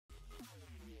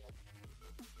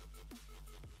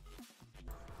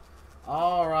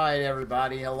All right,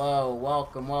 everybody. Hello,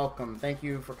 welcome. Thank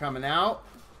you for coming out.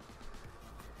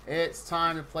 It's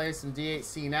time to play some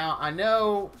DHC now. I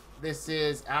know this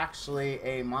is actually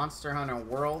a Monster Hunter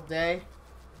World Day,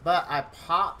 but I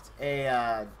popped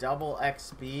a double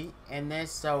XP in this,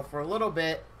 so for a little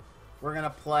bit, we're gonna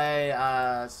play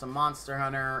some Monster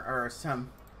Hunter or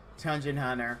some Dungeon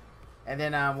Hunter, and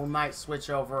then we might switch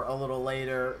over a little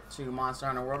later to Monster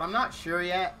Hunter World. I'm not sure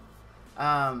yet.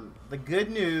 The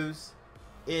good news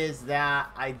is that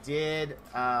I did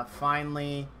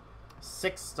finally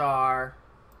 6-star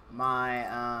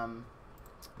my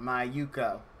my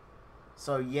Yuko.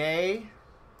 So yay,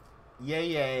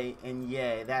 and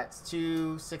yay. That's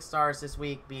 2 6-stars this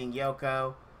week, being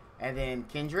Yoko and then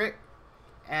Kendrick.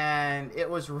 And it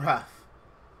was rough.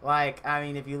 Like, I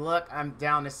mean, if you look, I'm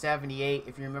down to 78.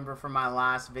 If you remember from my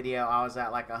last video, I was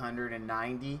at like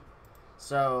 190.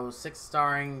 So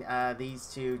 6-starring these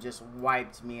two just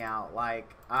wiped me out.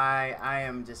 Like, I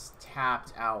am just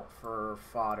tapped out for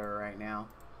fodder right now.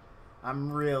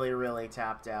 I'm really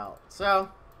tapped out. So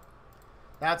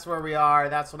that's where we are.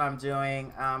 That's what I'm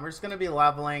doing. We're just going to be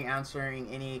leveling, answering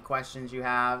any questions you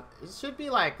have. It should be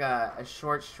like a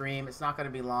short stream. It's not going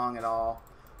to be long at all.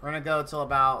 We're going to go till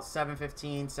about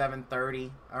 7:15, 7:30,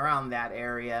 around that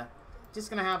area. Just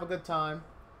going to have a good time.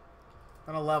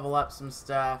 Going to level up some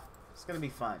stuff. It's going to be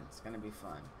fun. It's going to be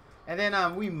fun. And then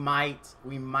we might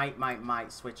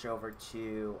switch over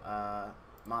to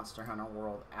Monster Hunter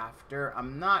World after.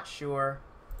 I'm not sure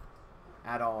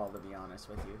at all, to be honest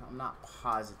with you. I'm not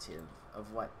positive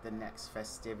of what the next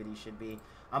festivity should be.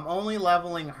 I'm only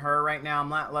leveling her right now. I'm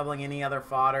not leveling any other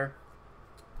fodder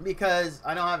because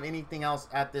I don't have anything else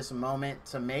at this moment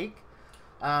to make.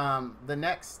 The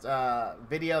next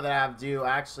video that I have due, I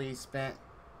actually spent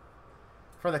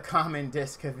for the common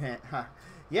disc event.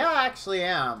 Yeah, I actually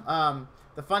am.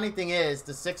 The funny thing is,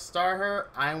 the 6-star her,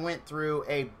 I went through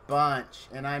a bunch,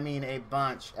 and I mean a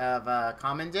bunch of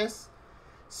common discs.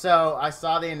 So I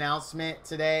saw the announcement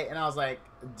today, and I was like,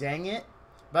 dang it.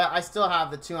 But I still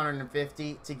have the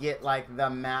 250 to get like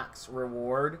the max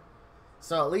reward.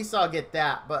 So at least I'll get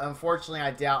that. But unfortunately,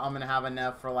 I doubt I'm going to have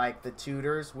enough for like the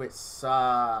tutors, which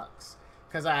sucks.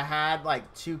 Because I had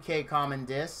like 2K common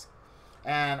discs.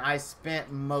 And I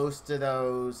spent most of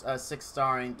those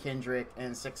 6-starring Kendrick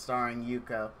and 6-starring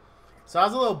Yuko. So I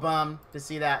was a little bummed to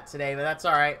see that today, but that's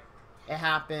alright. It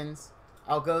happens.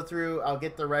 I'll go through, I'll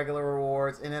get the regular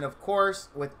rewards. And then, of course,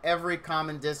 with every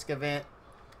common disc event,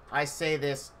 I say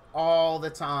this all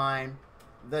the time.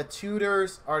 The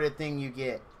tutors are the thing you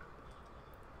get.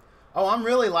 Oh, I'm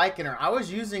really liking her. I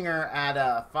was using her at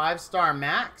a 5-star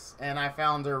max, and I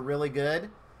found her really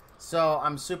good. So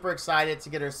I'm super excited to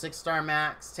get her 6-star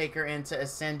max, take her into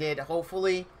Ascended.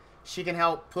 Hopefully she can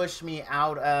help push me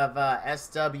out of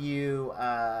SW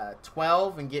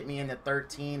 12 and get me into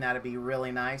 13. That'd be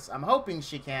really nice. I'm hoping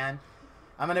she can.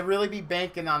 I'm going to really be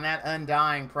banking on that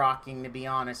Undying procking, to be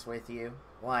honest with you.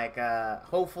 Like,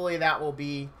 hopefully that will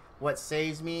be what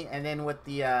saves me. And then with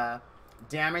the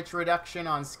damage reduction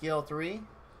on skill 3.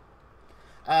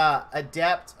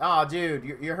 Adept. Oh, dude,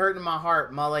 you're hurting my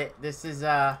heart, Mullet. This is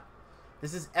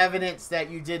evidence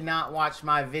that you did not watch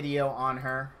my video on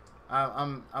her.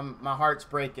 My heart's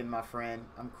breaking, my friend.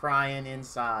 I'm crying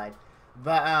inside.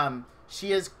 But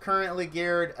she is currently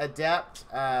geared Adept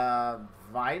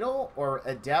Vital or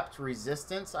Adept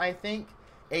Resistance, I think.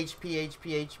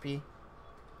 HP.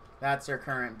 That's her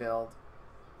current build.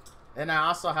 And I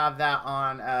also have that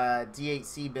on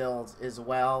DHC builds as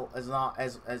well as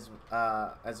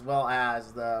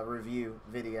the review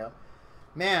video.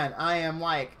 Man, I am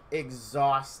like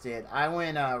exhausted. I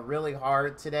went really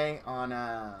hard today on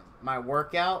my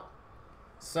workout.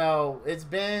 So it's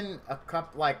been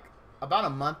about a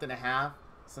month and a half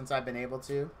since I've been able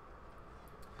to.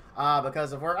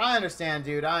 Because of work. I understand,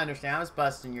 dude. I understand. I'm just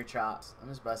busting your chops.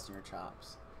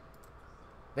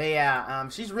 But yeah,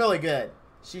 she's really good.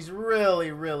 She's really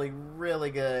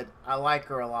good. I like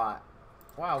her a lot.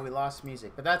 Wow, we lost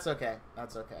music, but that's okay.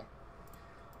 That's okay.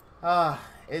 I've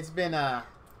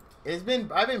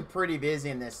been pretty busy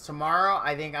in this. Tomorrow,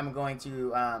 I think I'm going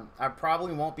to, I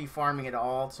probably won't be farming at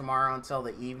all tomorrow until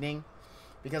the evening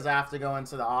because I have to go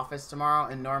into the office tomorrow,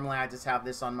 and normally I just have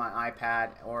this on my iPad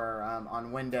or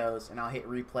on Windows, and I'll hit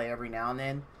replay every now and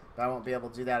then, but I won't be able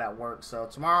to do that at work. So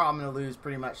tomorrow I'm going to lose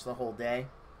pretty much the whole day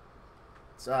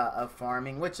of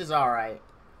farming, which is alright.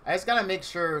 I just got to make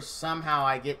sure somehow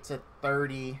I get to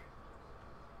 30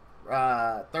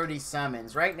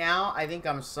 summons. Right now, I think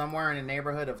I'm somewhere in the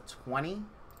neighborhood of 20.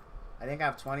 I think I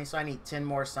have 20, so I need 10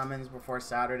 more summons before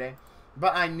Saturday.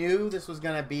 But I knew this was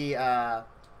going to be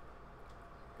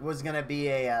was going to be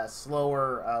a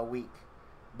slower week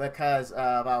because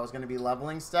of I was going to be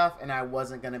leveling stuff and I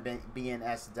wasn't going to be in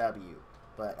SW.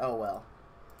 But oh well.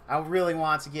 I really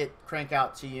want to crank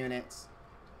out 2 units.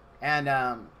 And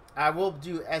I will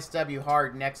do SW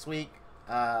hard next week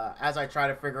as I try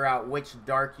to figure out which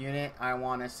dark unit I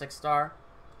want a 6-star.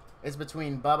 It's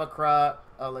between Bubba Kruk.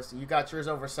 Oh, listen, you got yours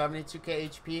over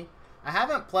 72k HP. I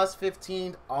haven't plus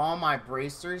 15'd all my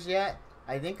bracers yet.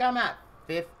 I think I'm at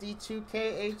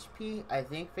 52k HP. I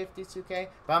think 52k.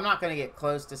 But I'm not going to get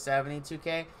close to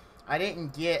 72k. I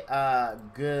didn't get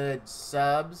good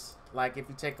subs. Like, if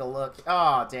you take a look.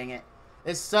 Oh, dang it.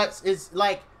 It's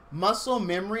like muscle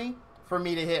memory for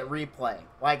me to hit replay.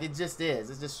 Like, it just is.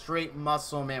 It's just straight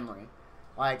muscle memory.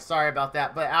 Like, sorry about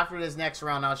that. But after this next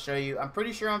round, I'll show you. I'm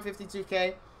pretty sure I'm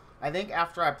 52k. I think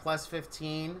after I plus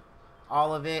 15,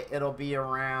 all of it, it'll be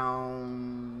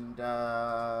around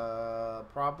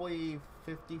probably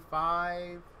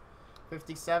 55,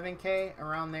 57k,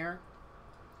 around there.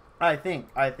 I think.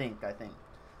 I'm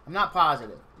not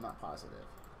positive.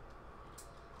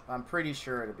 I'm pretty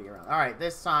sure it'll be around. All right,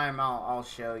 this time I'll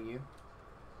show you.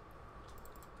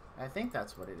 I think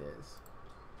that's what it is.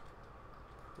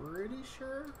 Pretty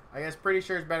sure? I guess pretty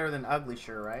sure is better than ugly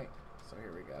sure, right? So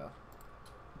here we go.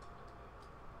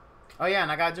 Oh yeah,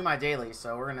 and I gotta do my dailies,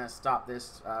 so we're gonna stop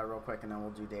this real quick and then we'll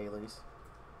do dailies.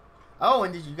 Oh,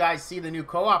 and did you guys see the new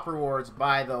co-op rewards,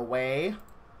 by the way?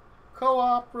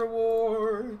 Co-op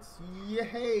rewards!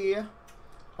 Yay!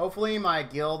 Hopefully my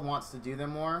guild wants to do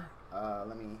them more.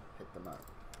 Let me hit them up.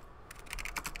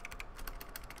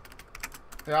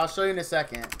 Here, I'll show you in a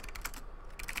second.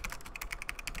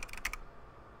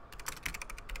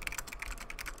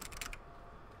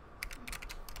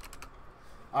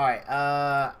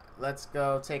 Alright, let's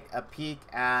go take a peek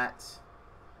at...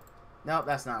 Nope,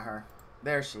 that's not her.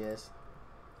 There she is.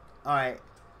 Alright,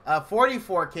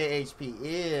 44k HP.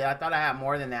 Ew, I thought I had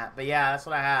more than that. But yeah, that's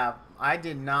what I have. I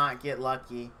did not get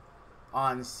lucky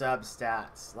on sub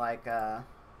stats. Like, you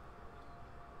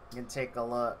can take a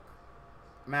look.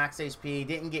 Max HP,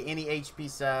 didn't get any HP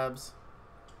subs.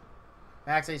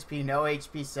 Max HP, no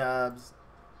HP subs.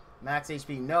 Max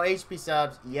HP, no HP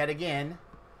subs yet again.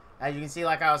 As you can see,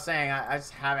 like I was saying, I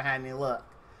just haven't had any luck.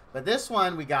 But this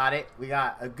one, we got it. We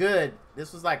got a good...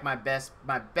 This was like my best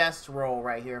roll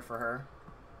right here for her.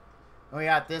 And we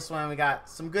got this one. We got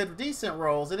some good, decent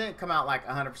rolls. It didn't come out like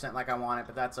 100% like I wanted,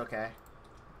 but that's okay.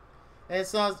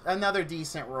 It's another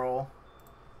decent roll.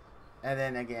 And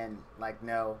then again, like,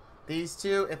 no. These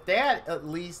two, if they had at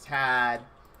least had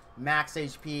max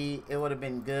HP, it would have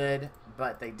been good.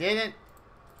 But they didn't.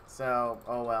 So,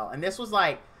 oh well. And this was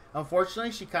like...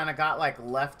 Unfortunately, she kind of got like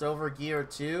leftover gear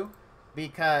too,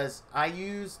 because I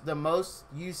use the most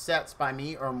used sets by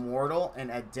me are Mortal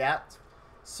and Adept.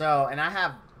 So, and I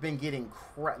have been getting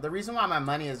crap. The reason why my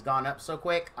money has gone up so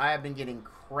quick, I have been getting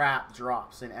crap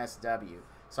drops in SW.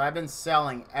 So I've been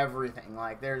selling everything.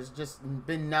 Like, there's just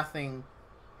been nothing.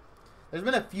 There's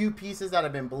been a few pieces that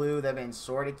have been blue that have been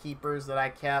sort of keepers that I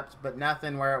kept, but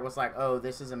nothing where it was like, oh,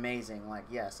 this is amazing. Like,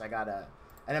 yes, I got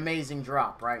an amazing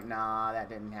drop, right? Nah, that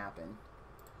didn't happen.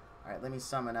 Alright, let me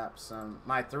summon up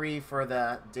my 3 for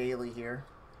the daily here.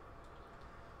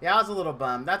 Yeah, I was a little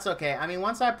bummed. That's okay. I mean,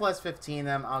 once I plus 15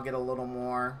 them, I'll get a little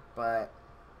more, but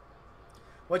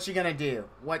what you gonna do?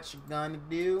 What you gonna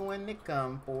do when they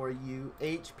come for you?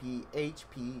 HP,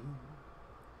 HP.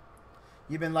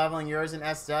 You've been leveling yours in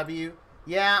SW?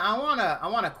 Yeah, I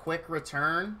want a quick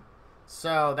return,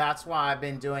 so that's why I've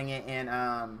been doing it in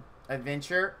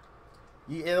Adventure.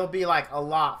 It'll be like a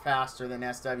lot faster than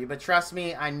SW, but trust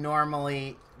me, I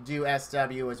normally do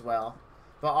SW as well.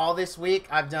 But all this week,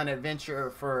 I've done Adventure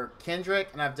for Kendrick,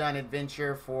 and I've done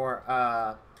Adventure for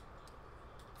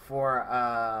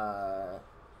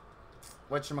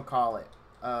whatchamacallit,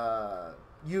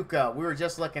 Yuka. We were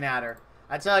just looking at her.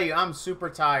 I tell you, I'm super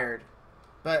tired.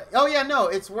 But, oh yeah, no,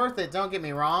 it's worth it, don't get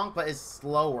me wrong, but it's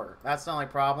slower. That's the only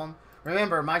problem.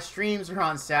 Remember, my streams are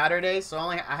on Saturday, so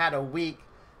I had a week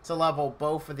to level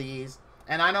both of these,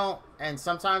 and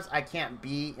sometimes I can't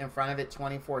be in front of it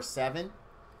 24/7,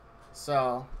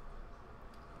 so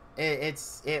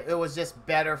it was just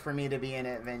better for me to be in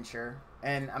Adventure,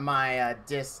 and my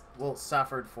disc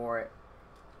suffered for it.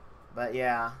 But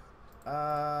yeah,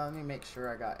 let me make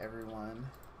sure I got everyone.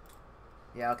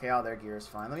 Yeah, okay, all their gear is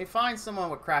fine. Let me find someone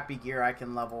with crappy gear I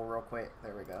can level real quick.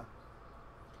 There we go.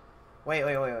 Wait.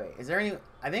 Is there any...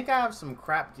 I think I have some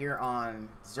crap gear on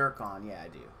Zircon. Yeah, I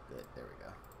do. Good. There we go.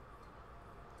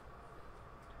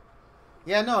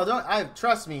 Yeah, no,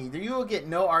 trust me. You will get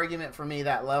no argument from me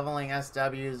that leveling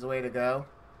SW is the way to go.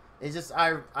 It's just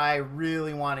I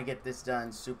really want to get this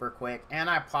done super quick, and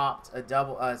I popped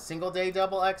a single day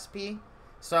double XP.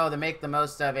 So to make the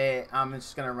most of it, I'm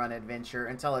just gonna run adventure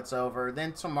until it's over.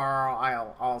 Then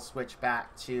tomorrow I'll switch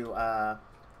back to oh,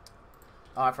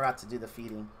 I forgot to do the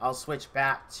feeding. I'll switch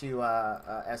back to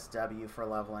SW for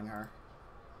leveling her.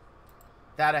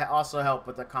 That also help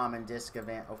with the common disc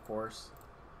event, of course.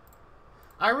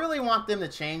 I really want them to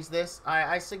change this.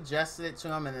 I suggested it to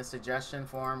them in the suggestion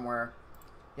form where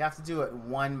you have to do it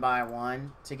one by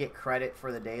one to get credit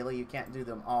for the daily. You can't do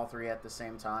them all three at the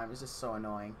same time. It's just so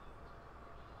annoying.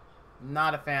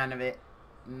 Not a fan of it.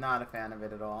 Not a fan of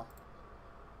it at all.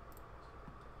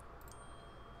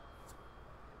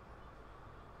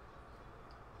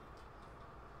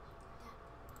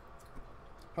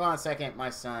 Hold on a second, my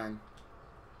son.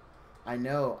 I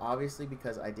know, obviously,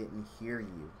 because I didn't hear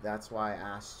you. That's why I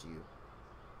asked you.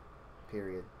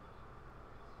 Period.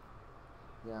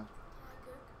 Yeah.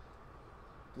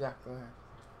 Yeah, go ahead.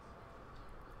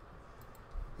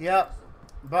 Yep.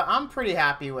 But I'm pretty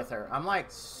happy with her. I'm like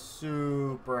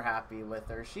super happy with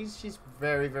her. She's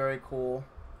very, very cool.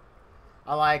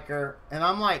 I like her. And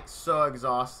I'm like so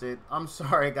exhausted. I'm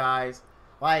sorry, guys.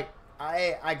 Like,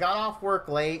 I got off work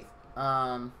late.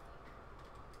 I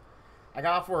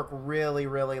got off work really,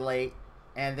 really late.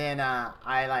 And then I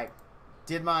like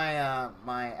did my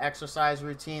my exercise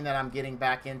routine that I'm getting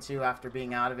back into after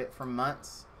being out of it for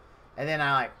months. And then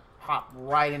I like hopped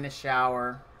right in the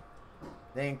shower.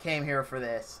 Then came here for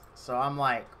this. So I'm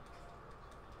like,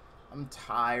 I'm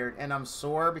tired and I'm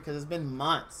sore because it's been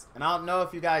months. And I don't know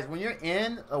if you guys, when you're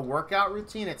in a workout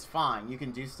routine, it's fine. You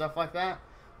can do stuff like that.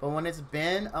 But when it's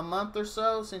been a month or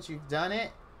so since you've done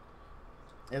it,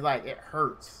 it's like, it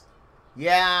hurts.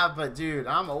 Yeah, but dude,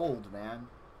 I'm old, man.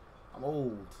 I'm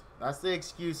old. That's the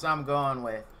excuse I'm going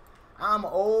with. I'm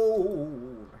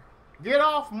old. Get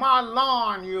off my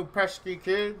lawn, you pesky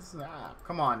kids. Ah,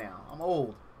 come on now. I'm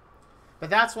old. But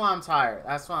that's why I'm tired.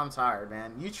 That's why I'm tired,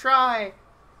 man. You try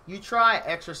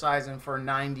exercising for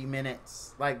 90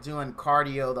 minutes, like doing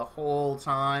cardio the whole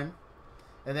time,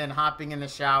 and then hopping in the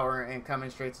shower and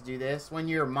coming straight to do this when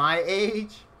you're my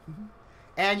age,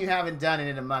 and you haven't done it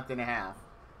in a month and a half.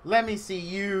 Let me see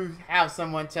you have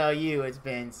someone tell you it's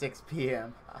been 6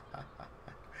 p.m.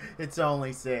 It's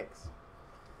only 6.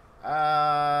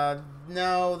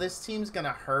 No, this team's gonna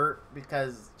hurt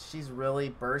because she's really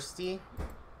bursty.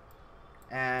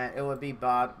 And it would be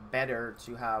better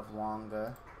to have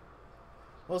Longa.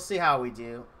 We'll see how we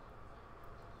do.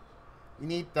 You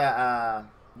need the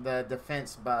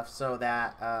defense buff so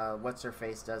that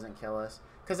what's-her-face doesn't kill us.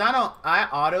 Because I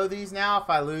auto these now. If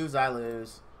I lose, I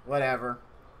lose. Whatever.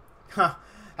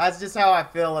 That's just how I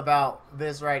feel about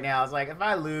this right now. It's like, if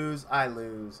I lose, I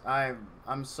lose.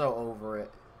 I'm so over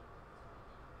it.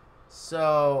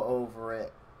 So over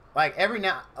it. Like, every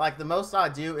now, like, the most I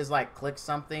do is, like, click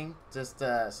something just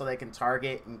so they can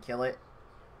target and kill it.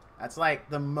 That's, like,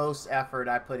 the most effort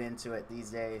I put into it these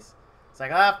days. It's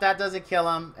like, oh, if that doesn't kill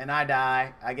him and I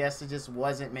die, I guess it just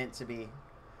wasn't meant to be.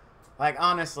 Like,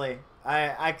 honestly,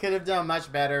 I could have done much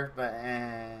better, but,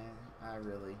 I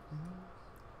really...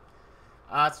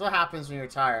 that's what happens when you're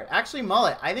tired. Actually,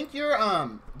 Mullet, I think you're,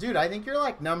 dude, I think you're,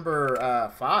 like,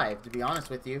 number 5, to be honest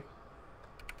with you.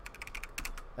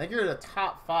 I think you're the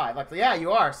top 5. Like, yeah,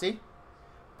 you are. See?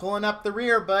 Pulling up the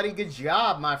rear, buddy. Good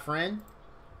job, my friend.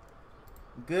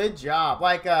 Good job.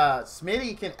 Like,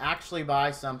 Smitty can actually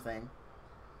buy something.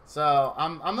 So,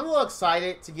 I'm a little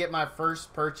excited to get my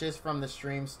first purchase from the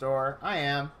stream store. I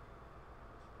am.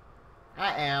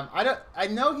 I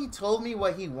know he told me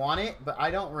what he wanted, but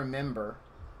I don't remember.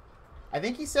 I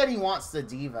think he said he wants the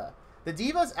Diva. The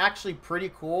Diva's actually pretty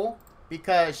cool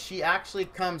because she actually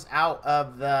comes out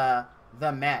of the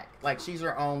mech. Like, she's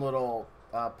her own little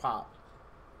pop.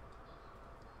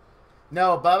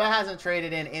 No, Bubba hasn't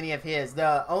traded in any of his.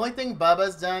 The only thing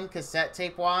Bubba's done cassette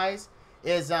tape wise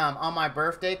is on my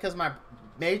birthday, because my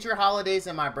major holidays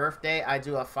and my birthday, I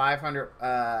do a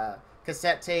 500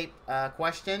 cassette tape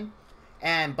question.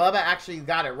 And Bubba actually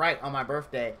got it right on my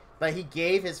birthday. But he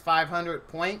gave his 500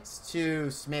 points to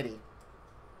Smitty.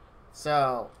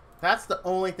 So, that's the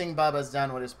only thing Bubba's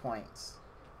done with his points.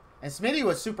 And Smitty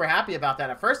was super happy about that.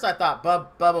 At first, I thought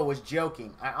Bubba was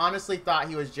joking. I honestly thought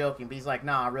he was joking. But he's like,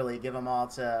 nah, really, give them all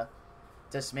to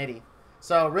Smitty.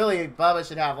 So, really, Bubba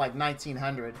should have, like,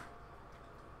 1,900.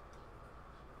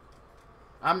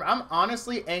 I'm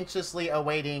honestly anxiously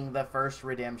awaiting the first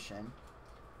redemption.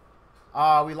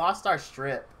 Oh, we lost our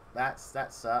strip. That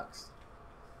sucks.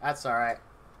 That's alright.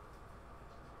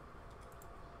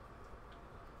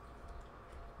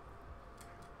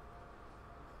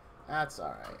 That's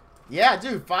alright.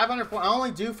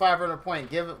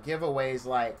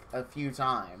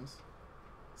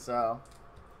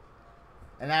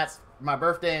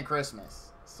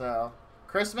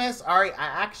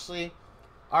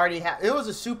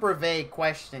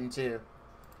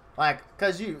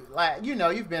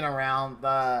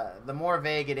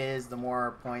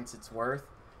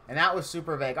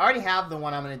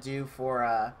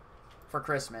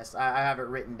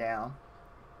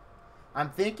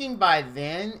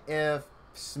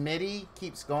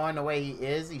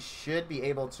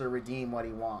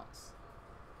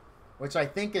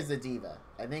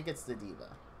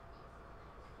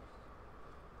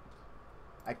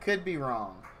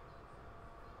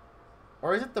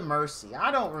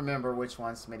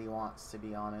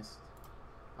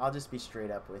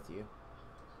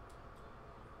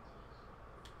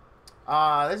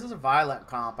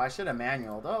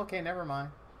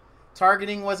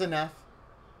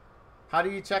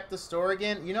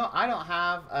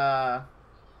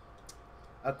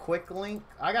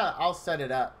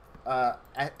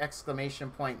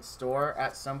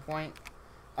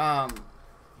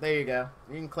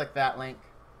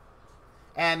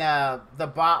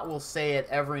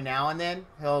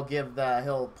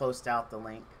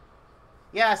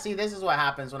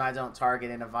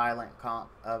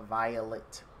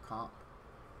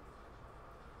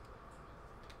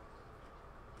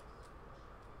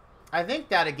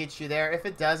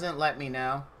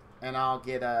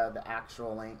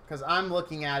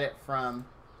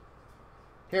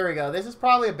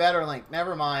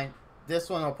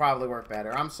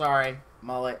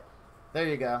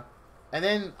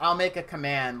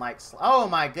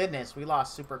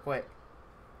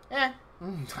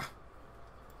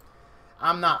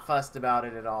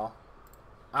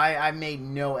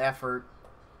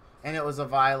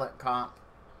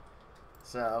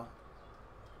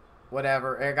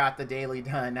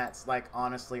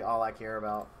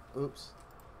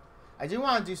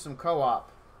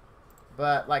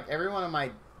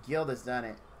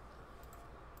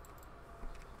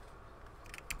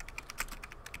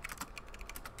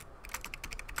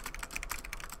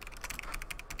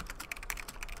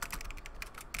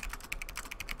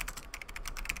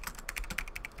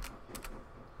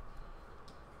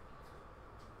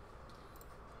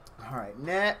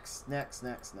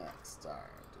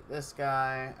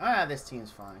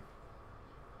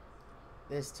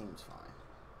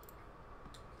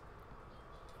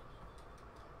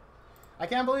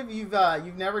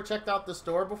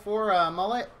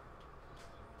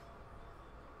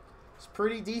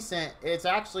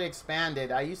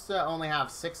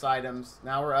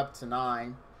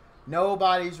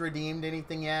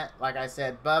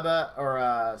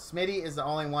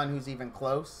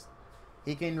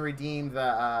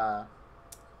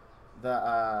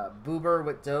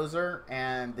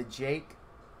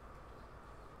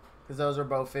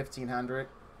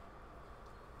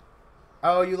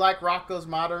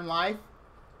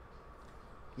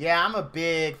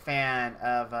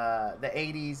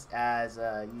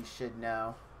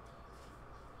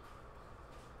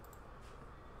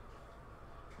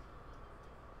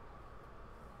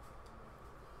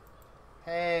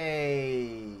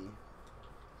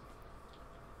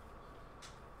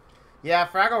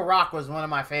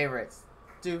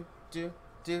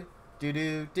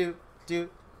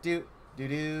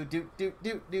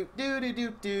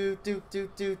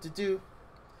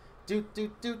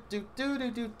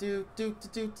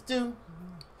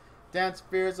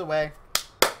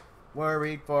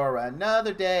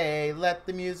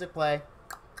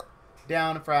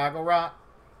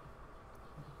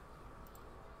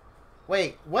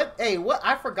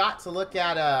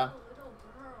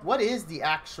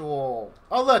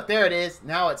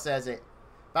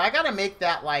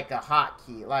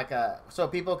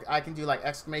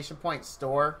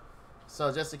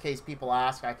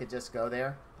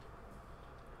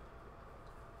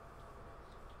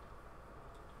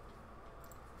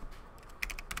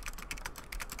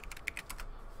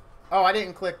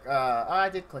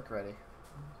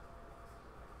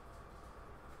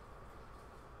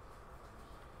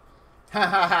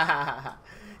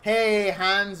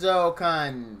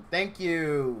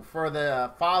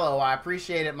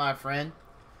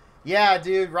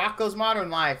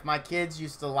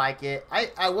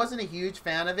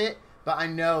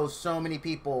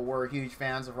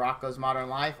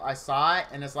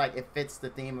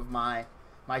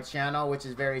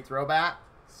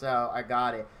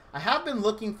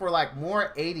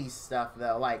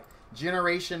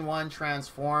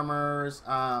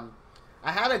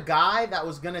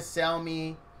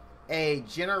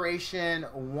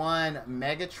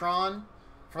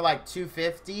 for like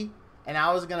 $250, and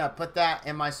I was gonna put that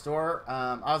in my store.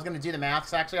 I was gonna do the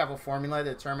maths. Actually, I have a formula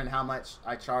to determine how much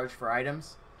I charge for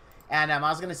items, and I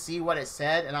was gonna see what it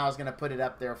said, and I was gonna put it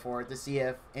up there for it to see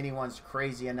if anyone's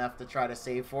crazy enough to try to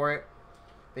save for it.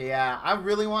 But yeah, I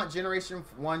really want Generation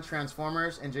 1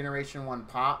 Transformers and Generation 1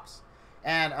 Pops,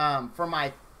 and for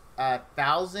my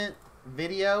 1,000th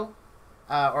video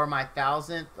or my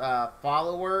 1,000th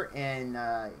follower in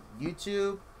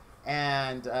YouTube,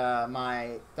 and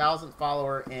my 1,000th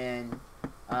follower in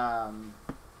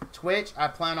Twitch, I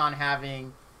plan on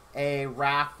having a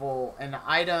raffle, and the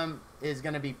item is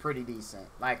going to be pretty decent.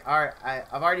 Like,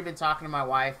 I've already been talking to my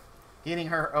wife, getting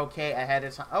her okay ahead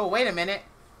of time. Oh, wait a minute.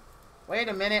 Wait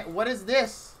a minute. What is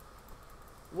this?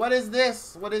 What is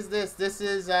this? What is this? This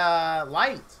is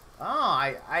light.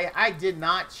 Oh, I did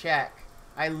not check.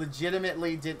 I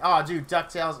legitimately did. Oh, dude,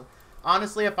 DuckTales.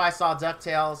 Honestly, if I saw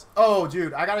DuckTales... Oh,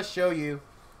 dude, I got to show you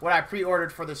what I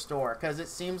pre-ordered for the store, because it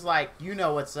seems like you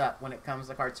know what's up when it comes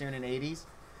to cartoon in the 80s.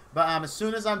 But as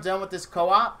soon as I'm done with this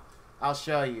co-op, I'll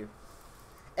show you.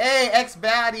 Hey,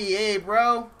 X-Baddie. Hey,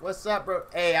 bro. What's up, bro?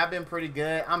 Hey, I've been pretty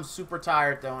good. I'm super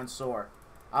tired, though, and sore.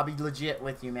 I'll be legit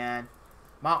with you, man.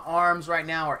 My arms right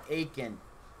now are aching.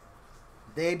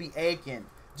 They be aching.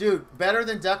 Dude, better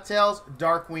than DuckTales,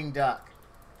 Darkwing Duck.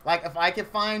 Like, if I could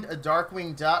find a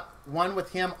Darkwing Duck, one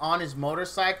with him on his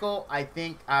motorcycle, I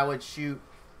think I would shoot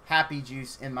Happy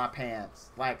Juice in my pants.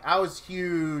 Like, I was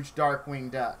huge Darkwing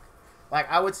Duck. Like,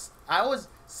 I was,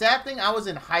 sad thing, I was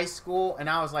in high school, and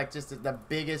I was, like, just the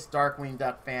biggest Darkwing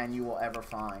Duck fan you will ever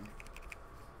find.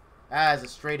 That is a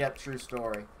straight-up true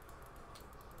story.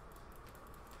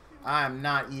 I'm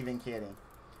not even kidding.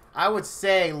 I would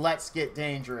say, let's get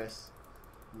dangerous.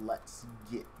 Let's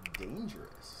get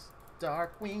dangerous.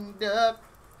 Darkwing Duck,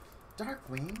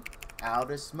 Darkwing, out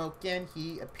of smoke and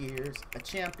he appears, a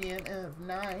champion of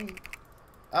night.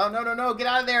 Oh, no, no, no, get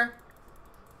out of there.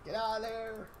 Get out of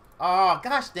there. Oh,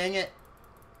 gosh dang it.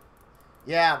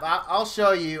 Yeah, I'll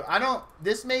show you. I don't,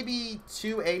 this may be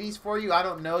 280s for you. I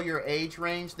don't know your age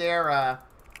range there,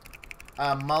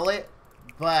 Mullet,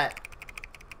 but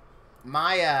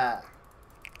my,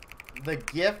 the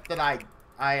gift that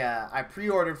I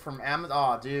pre-ordered from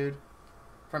Amazon, oh, dude.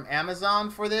 From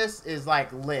Amazon for this is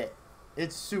like lit.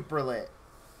 It's super lit.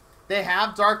 They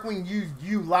have Darkwing.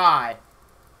 You lie.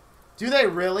 Do they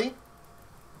really?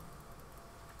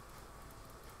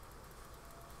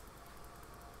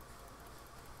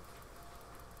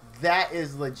 That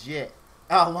is legit.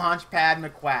 Oh, Launchpad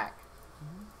McQuack.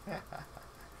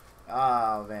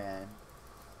 Oh man.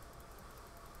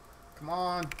 Come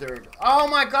on, third. Oh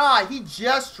my God! He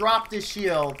just dropped his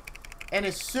shield. And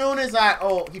as soon as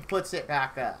oh, he puts it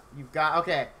back up. You've got,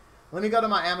 okay. Let me go to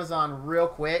my Amazon real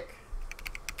quick.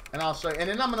 And I'll show you. And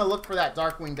then I'm going to look for that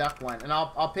Darkwing Duck one. And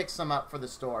I'll pick some up for the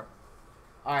store.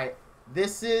 Alright.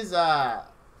 This is, I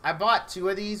bought 2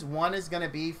 of these. One is going to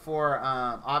be for,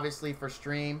 obviously for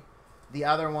stream. The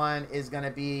other one is going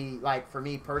to be, like, for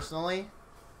me personally.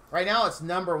 Right now, it's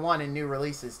 #1 in new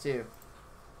releases, too.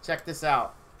 Check this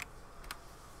out.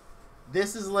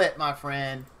 This is lit, my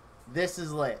friend. This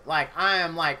is lit. Like, I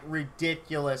am, like,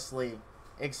 ridiculously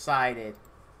excited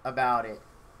about it.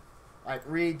 Like,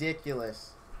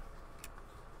 ridiculous.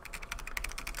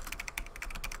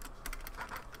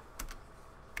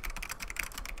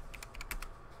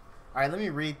 Alright, let me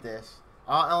read this.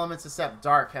 All elements except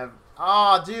dark have...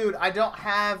 Oh, dude, I don't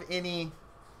have any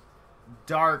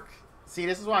dark... See,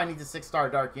 this is why I need the 6-star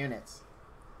dark units.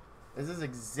 This is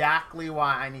exactly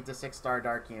why I need the 6-star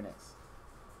dark units.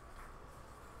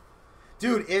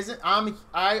 Dude,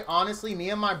 I honestly, me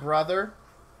and my brother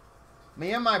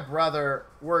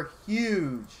were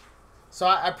huge. So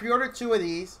I pre-ordered 2 of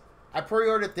these. I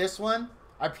pre-ordered this one.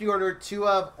 I pre-ordered 2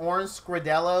 of Orange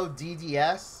Scridello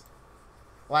DDS.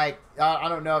 Like, I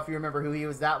don't know if you remember who he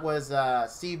was. That was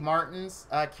Steve Martin's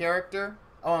character.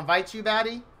 Oh, invite you,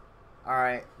 Baddie?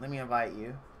 Alright, let me invite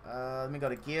you. Let me go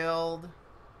to Guild.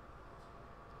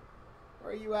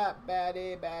 Where are you at,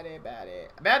 Baddie? Baddie, Baddie.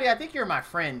 Baddie, I think you're my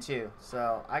friend, too.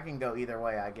 So, I can go either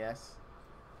way, I guess.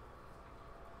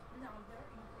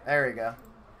 There we go.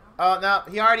 Oh, no.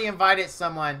 He already invited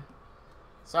someone.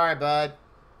 Sorry, bud.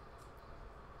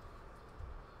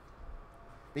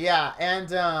 But yeah,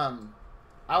 and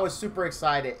I was super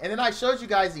excited. And then I showed you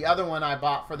guys the other one I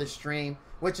bought for the stream,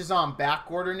 which is on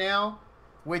back order now.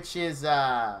 Which is,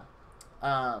 I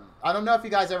don't know if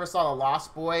you guys ever saw The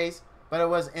Lost Boys, but it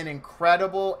was an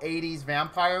incredible 80s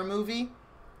vampire movie.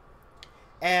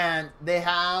 And they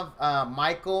have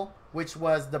Michael, which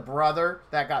was the brother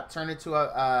that got turned into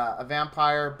a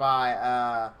vampire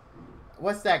by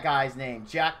what's that guy's name?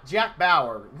 Jack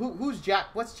Bauer. Who's Jack?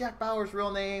 What's Jack Bauer's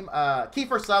real name?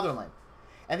 Kiefer Sutherland.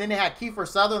 And then they had Kiefer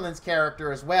Sutherland's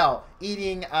character as well,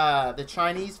 eating the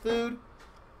Chinese food.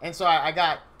 And so I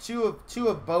got two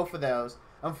of both of those.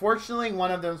 Unfortunately,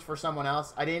 one of them's for someone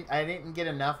else. I didn't get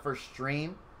enough for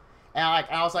stream. And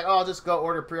I was like, oh, I'll just go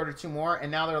pre-order 2 more.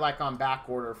 And now they're like on back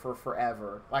order for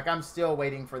forever. Like, I'm still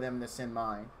waiting for them to send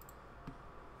mine.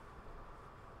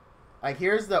 Like,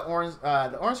 here's the orange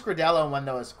Scridello one,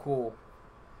 though, is cool.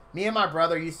 Me and my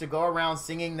brother used to go around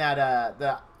singing that,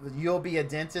 the You'll Be a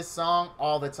Dentist song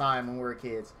all the time when we were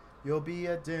kids. You'll be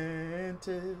a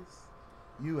dentist.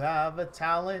 You have a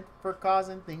talent for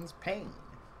causing things pain.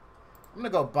 I'm going to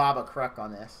go Bob a Cruck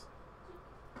on this.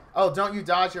 Oh, don't you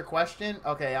dodge your question?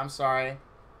 Okay, I'm sorry.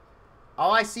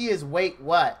 All I see is wait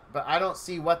what, but I don't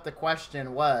see what the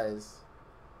question was.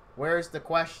 Where's the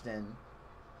question?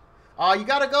 Oh, you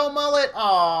gotta go, Mullet? Oh,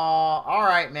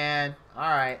 alright, man.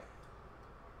 Alright.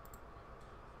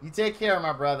 You take care,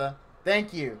 my brother.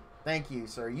 Thank you. Thank you,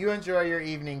 sir. You enjoy your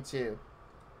evening, too.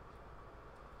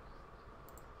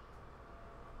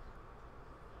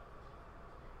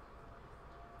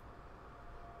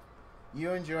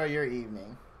 You enjoy your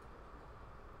evening.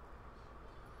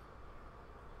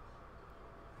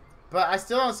 But I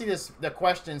still don't see the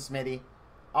question, Smitty.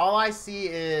 All I see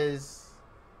is...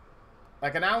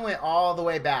 Like, and I went all the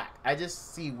way back. I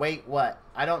just see wait what.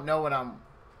 I don't know what I'm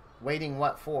waiting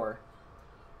what for.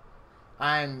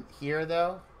 I'm here,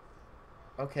 though.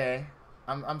 Okay.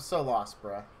 I'm so lost,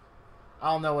 bruh.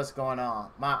 I don't know what's going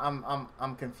on.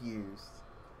 I'm confused.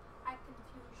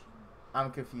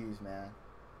 I'm confused, man.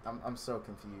 I'm so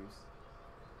confused.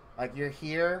 Like, you're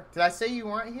here. Did I say you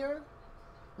weren't here?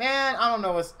 Man, I don't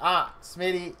know what's...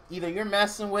 Smitty, either you're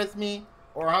messing with me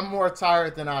or I'm more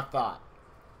tired than I thought.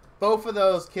 Both of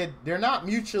those they're not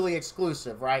mutually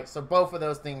exclusive, right? So both of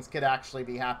those things could actually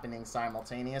be happening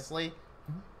simultaneously.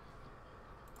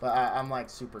 But I'm like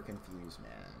super confused,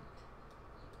 man.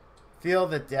 Feel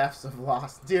the depths of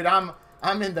lost. Dude, I'm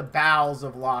in the bowels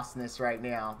of lostness right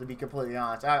now, to be completely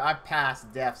honest. I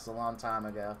passed depths a long time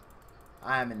ago.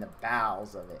 I'm in the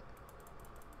bowels of it.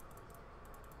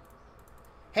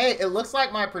 Hey, it looks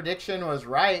like my prediction was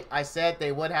right. I said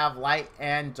they would have light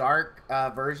and dark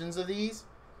versions of these.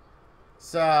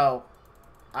 So,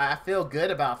 I feel good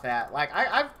about that. Like,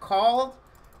 I've called...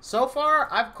 So far,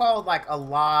 I've called, like, a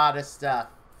lot of stuff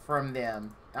from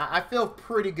them. I feel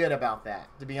pretty good about that,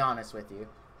 to be honest with you.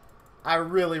 I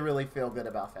really, really feel good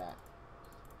about that.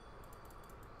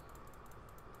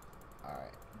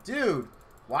 Alright. Dude,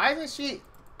 why isn't she...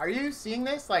 Are you seeing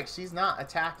this? Like, she's not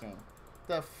attacking.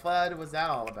 The FUD was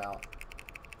that all about?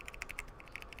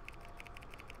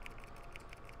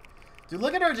 Dude,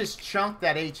 look at her just chunk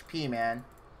that HP, man.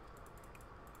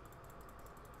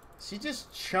 She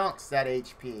just chunks that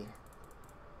HP.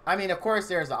 I mean, of course,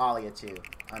 there's the Alia, too.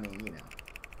 I mean, you know.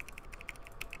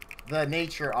 The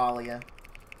nature Alia.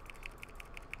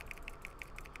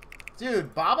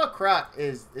 Dude, Baba Kruk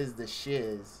is the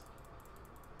shiz.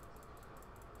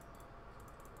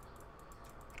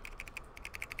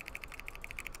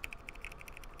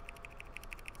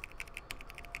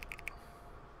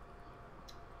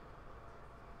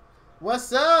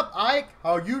 What's up, Ike?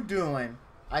 How you doing?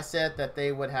 I said that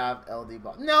they would have LD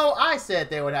boss. No, I said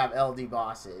they would have LD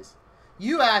bosses.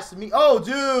 You asked me. Oh,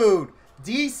 dude.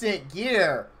 Decent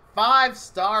gear.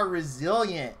 5-star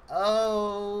resilient.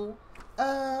 Oh.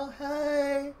 Oh,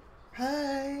 hey.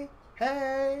 Hey.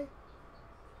 Hey.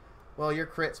 Well, your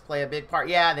crits play a big part.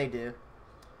 Yeah, they do.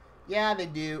 Yeah, they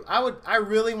do. I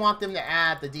really want them to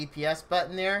add the DPS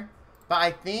button there. But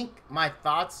I think my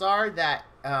thoughts are that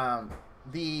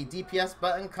the DPS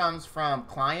button comes from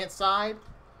client side.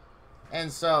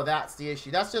 And so that's the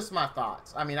issue. That's just my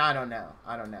thoughts. I mean, I don't know.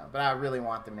 I don't know. But I really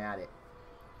want them at it.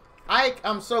 Ike,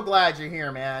 I'm so glad you're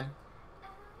here, man.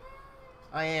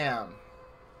 I am.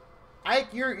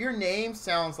 Ike, your name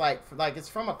sounds like it's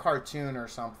from a cartoon or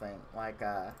something. Like,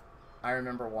 I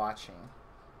remember watching.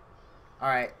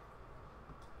 Alright.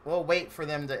 We'll wait for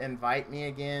them to invite me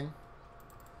again.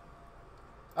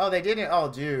 Oh, they didn't. Oh,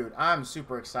 dude. I'm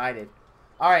super excited.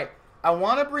 Alright. I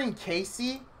want to bring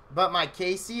Casey, but my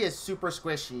Casey is super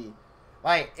squishy.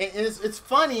 Like, it's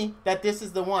funny that this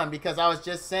is the one, because I was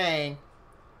just saying,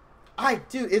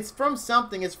 dude, it's from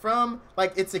something. It's from,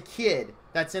 like, it's a kid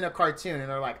that's in a cartoon, and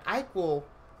they're like, I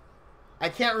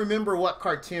can't remember what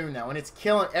cartoon, though, and it's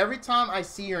killing. Every time I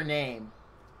see your name,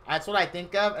 that's what I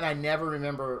think of, and I never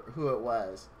remember who it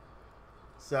was.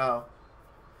 So,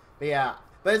 but yeah.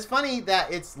 But it's funny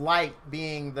that it's light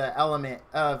being the element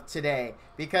of today,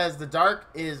 because the dark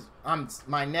is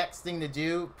my next thing to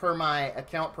do per my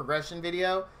account progression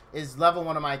video is level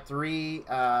one of my three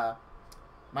 5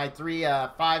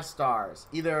 stars.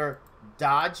 Either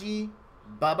Dodgy,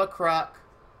 Bubba Cruck,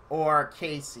 or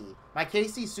Casey. My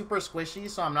Casey's super squishy,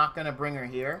 so I'm not going to bring her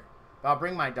here. But I'll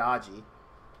bring my Dodgy.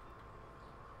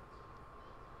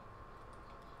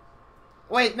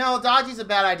 Wait, no, Dodgy's a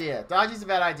bad idea. Dodgy's a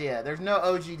bad idea. There's no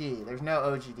OGD. There's no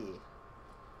OGD.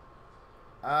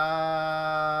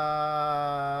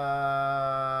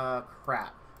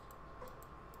 Crap.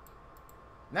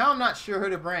 Now I'm not sure who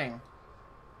to bring.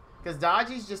 Because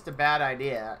Dodgy's just a bad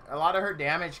idea. A lot of her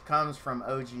damage comes from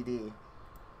OGD.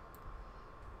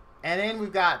 And then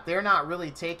we've got, they're not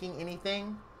really taking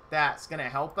anything that's going to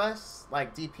help us,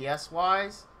 like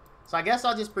DPS-wise. So I guess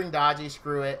I'll just bring Dodgy,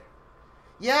 screw it.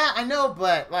 Yeah, I know,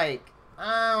 but, like,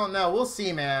 I don't know. We'll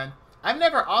see, man. I've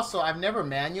never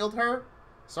manualed her,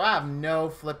 so I have no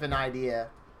flipping idea,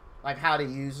 like, how to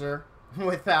use her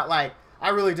without, like, I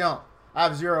really don't. I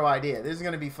have zero idea. This is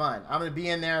going to be fun. I'm going to be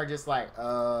in there just like,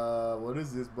 what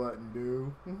does this button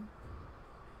do?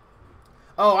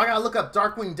 Oh, I got to look up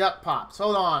Darkwing Duck Pops.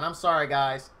 Hold on. I'm sorry,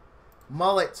 guys.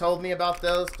 Mullet told me about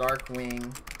those.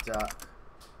 Darkwing Duck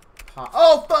Pop.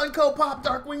 Oh, Funko Pop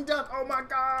Darkwing Duck. Oh, my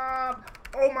God.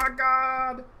 Oh, my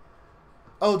God.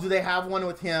 Oh, do they have one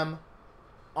with him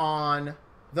on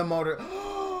the motor?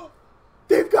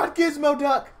 They've got Gizmo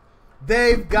Duck.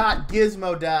 They've got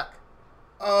Gizmo Duck.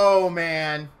 Oh,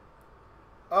 man.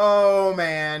 Oh,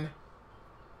 man.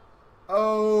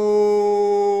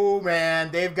 Oh,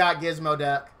 man. They've got Gizmo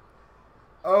Duck.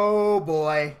 Oh,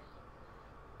 boy.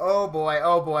 Oh, boy.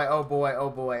 Oh, boy. Oh, boy. Oh,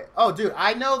 boy. Oh, dude,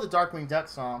 I know the Darkwing Duck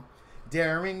song.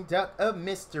 Daring Duck of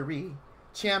Mystery,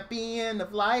 champion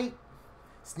of light,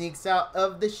 sneaks out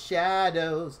of the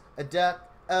shadows, a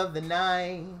duck of the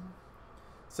night.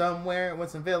 Somewhere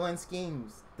with some villain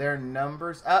schemes, their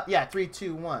numbers up. Yeah, 3,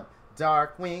 2, 1.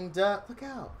 Darkwing Duck, look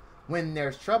out. When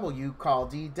there's trouble, you call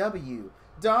DW.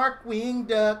 Darkwing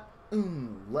Duck,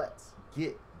 let's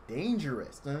get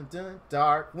dangerous. Dun, dun,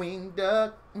 Darkwing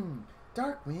Duck,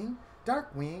 Darkwing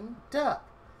Duck.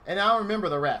 And I'll remember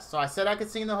the rest. So I said I could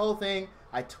sing the whole thing.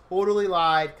 I totally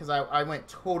lied because I went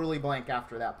totally blank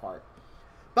after that part.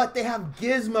 But they have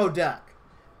Gizmo Duck.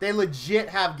 They legit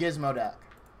have Gizmo Duck.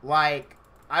 Like,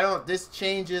 this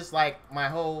changes, like, my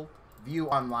whole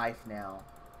view on life now.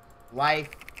 Life,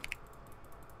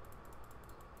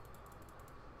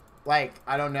 like,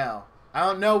 I don't know. I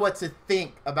don't know what to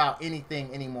think about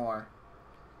anything anymore.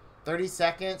 30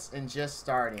 seconds and just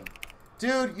starting.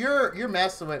 Dude, you're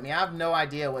messing with me. I have no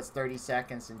idea what's 30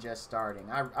 seconds and just starting.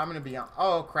 I'm going to be on...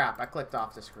 Oh, crap. I clicked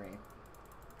off the screen.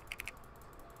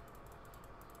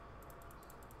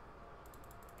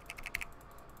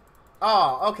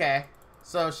 Oh, okay.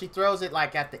 So she throws it,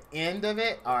 like, at the end of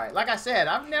it? Alright. Like I said,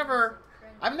 I've never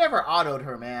autoed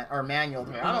her, man, or manualed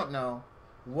her. I don't know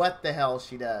what the hell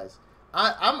she does.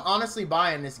 I'm honestly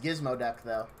buying this Gizmo Duck,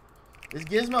 though. This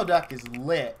Gizmo Duck is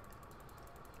lit.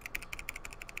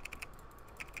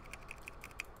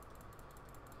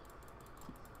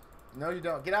 No, you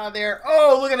don't. Get out of there.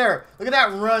 Oh, look at her. Look at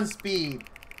that run speed.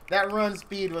 That run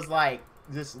speed was, like,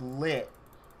 just lit.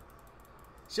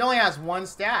 She only has 1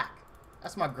 stack.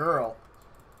 That's my girl.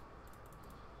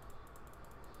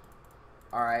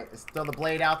 Alright, let's throw the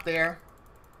blade out there.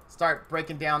 Start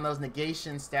breaking down those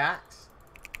negation stacks.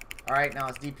 Alright, now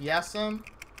let's DPS them.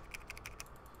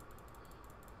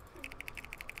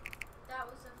 That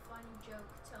was a funny joke.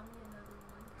 Tell me another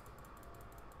one.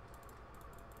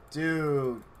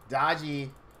 Dude,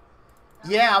 Dodgy.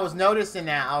 Yeah, I was noticing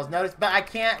that. But I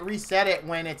can't reset it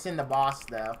when it's in the boss,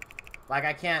 though. Like,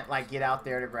 I can't, like, get out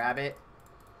there to grab it.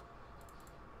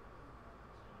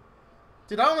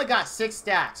 Dude, I only got 6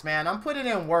 stacks, man. I'm putting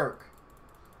in work.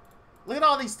 Look at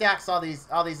all these stacks all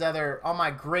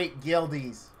my great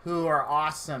guildies who are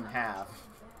awesome have.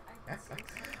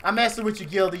 I'm messing with you,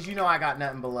 guildies. You know I got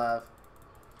nothing but love.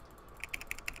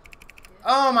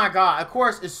 Oh my god. Of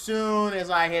course, as soon as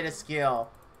I hit a skill.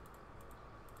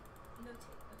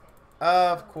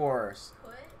 Of course.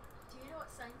 Put, do you know what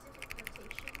scientific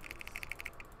notation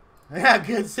is? Yeah,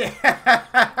 good say.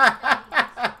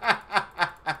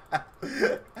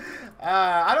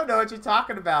 I don't know what you're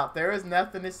talking about. There is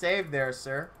nothing to save there,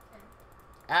 sir. Okay.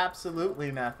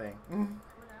 Absolutely nothing.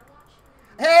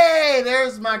 Hey,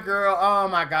 there's my girl. Oh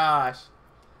my gosh.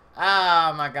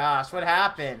 Oh my gosh. What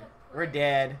happened? We're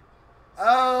dead.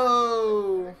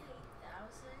 Oh.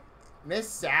 Miss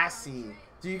Sassy.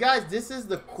 Do you guys, this is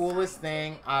the coolest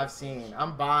thing I've seen.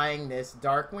 I'm buying this.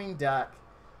 Darkwing Duck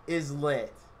is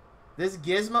lit. This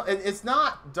Gizmo, it's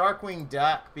not Darkwing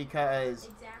Duck because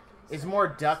it's more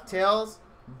DuckTales,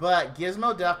 but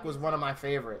Gizmo Duck was one of my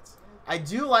favorites. I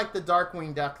do like the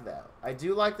Darkwing Duck, though. I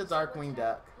do like the Darkwing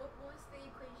Duck. What was the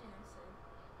equation I said?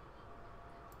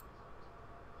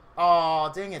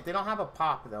 Oh, dang it. They don't have a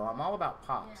pop, though. I'm all about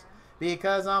pops. Yeah.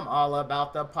 Because I'm all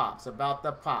about the pops,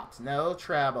 no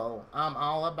treble. I'm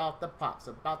all about the pops,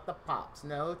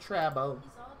 no treble. He's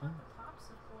all about the pops,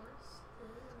 of course.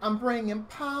 I'm bringing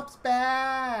pops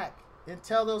back. And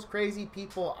tell those crazy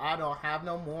people I don't have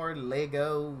no more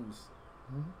Legos.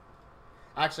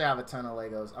 Actually, I have a ton of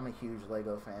Legos. I'm a huge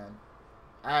Lego fan.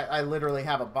 I literally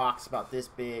have a box about this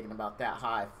big and about that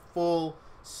high, full,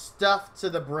 stuffed to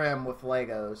the brim with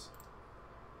Legos.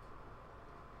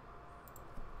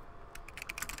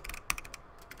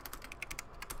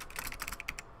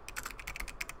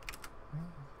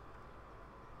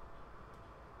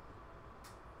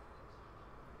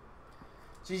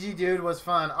 GG dude was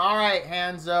fun. Alright,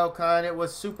 Hanzo Kun, it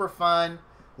was super fun.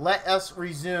 Let us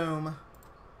resume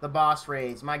the boss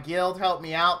raids. My guild helped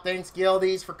me out. Thanks,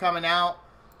 guildies, for coming out.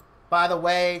 By the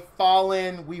way,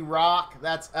 Fallen, we rock.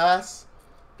 That's us.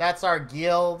 That's our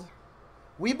guild.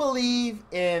 We believe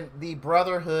in the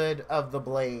Brotherhood of the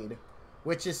Blade,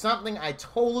 which is something I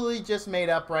totally just made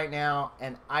up right now,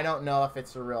 and I don't know if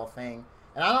it's a real thing.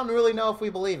 And I don't really know if we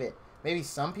believe it. Maybe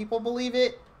some people believe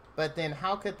it, but then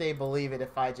how could they believe it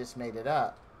if I just made it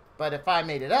up? But if I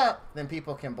made it up, then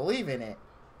people can believe in it.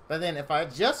 But then if I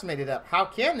just made it up, how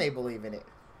can they believe in it?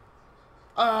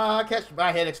 Catch,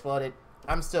 my head exploded.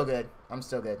 I'm still good. I'm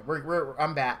still good.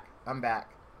 I'm back. I'm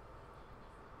back.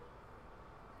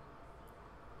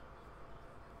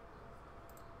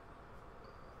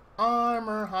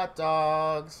 Armor hot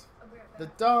dogs. The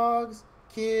dogs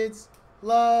kids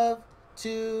love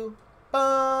to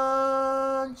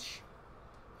bunch.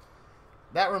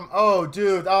 Oh,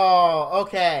 dude. Oh,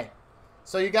 okay.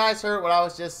 So you guys heard what I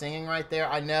was just singing right there.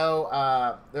 I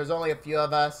know there's only a few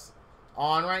of us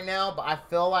on right now, but I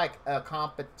feel like a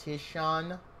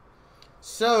competition.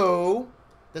 So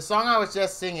the song I was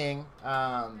just singing,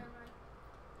 the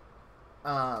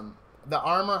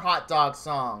Armor Hot Dog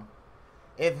song.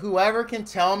 If whoever can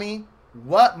tell me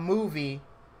what movie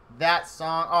that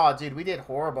song... Oh, dude, we did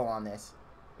horrible on this.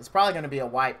 It's probably going to be a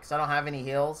wipe because I don't have any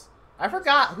heals. I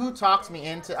forgot who talked me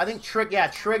into... I think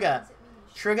Trigga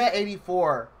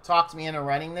 84 talked me into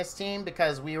running this team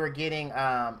because we were getting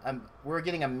a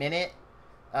minute,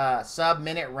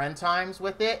 sub-minute run times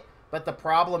with it. But the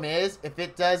problem is, if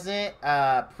it doesn't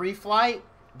pre-flight,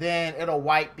 then it'll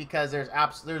wipe because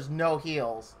there's no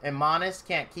heals. And Monis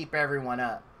can't keep everyone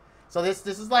up. So this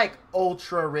is like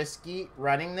ultra risky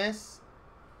running this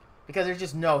because there's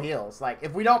just no heals. Like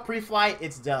if we don't pre-flight,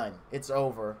 it's done. It's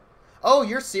over. Oh,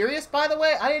 you're serious, by the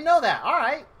way? I didn't know that. All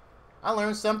right. I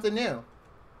learned something new.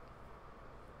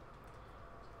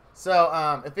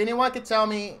 So if anyone could tell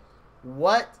me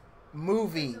what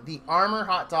movie the Armor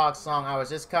Hot Dog song I was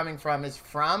just coming from is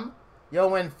from, you'll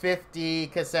win 50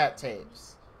 cassette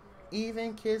tapes.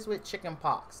 Even kids with chicken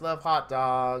pox love hot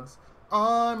dogs.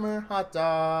 Armor hot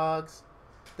dogs.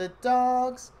 The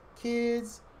dogs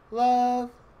kids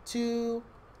love to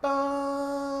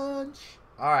bunch.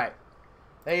 Alright.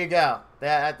 There you go.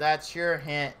 That's your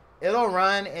hint. It'll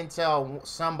run until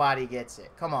somebody gets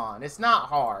it. Come on. It's not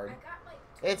hard.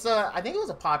 I think it was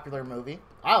a popular movie.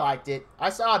 I liked it. I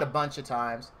saw it a bunch of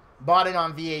times. Bought it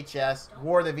on VHS.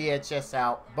 Wore the VHS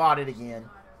out. Bought it again.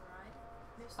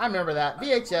 I remember that.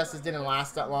 VHSs didn't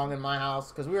last that long in my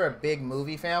house because we were a big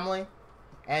movie family.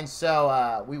 And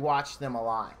so we watched them a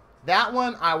lot. That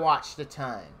one I watched a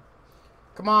ton.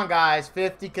 Come on, guys.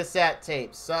 50 cassette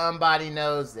tapes. Somebody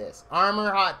knows this.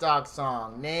 Armor Hot Dog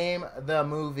song. Name the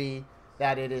movie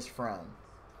that it is from.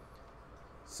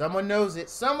 Someone knows it.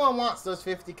 Someone wants those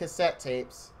 50 cassette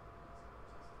tapes.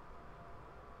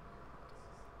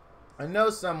 I know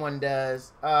someone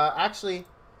does. Actually,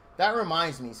 that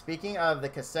reminds me. Speaking of the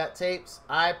cassette tapes,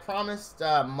 I promised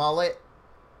Mullet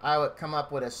I would come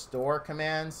up with a store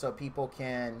command so people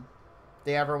can, if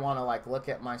they ever want to like look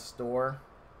at my store,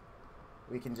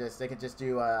 they can just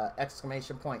do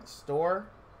exclamation point store,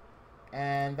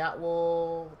 and that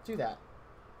will do that.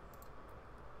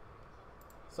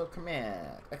 So command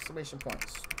exclamation point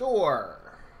store.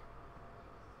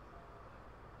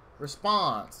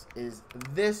 Response is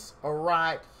this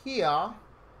right here,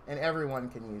 and everyone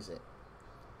can use it.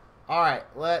 All right,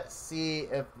 let's see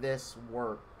if this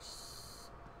works.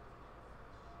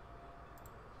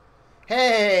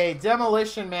 Hey,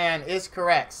 Demolition Man is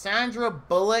correct. Sandra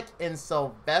Bullock and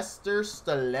Sylvester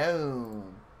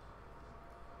Stallone.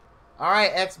 All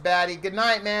right, ex-baddie. Good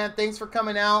night, man. Thanks for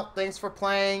coming out. Thanks for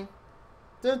playing.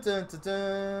 Dun, dun, dun,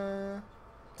 dun.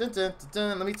 Dun, dun, dun,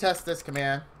 dun. Let me test this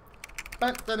command.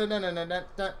 Dun, dun, dun, dun, dun, dun,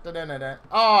 dun, dun, dun, dun.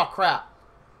 Oh, crap.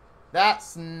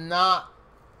 That's not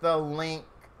the link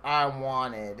I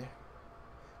wanted.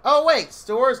 Oh, wait.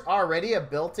 Store's already a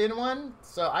built-in one?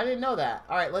 So I didn't know that.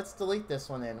 All right, let's delete this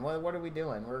one then. What are we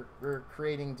doing? We're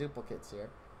creating duplicates here.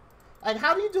 Like,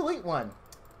 how do you delete one?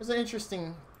 There's an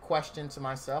interesting question to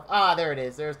myself. Ah, there it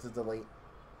is. There's the delete.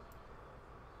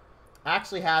 I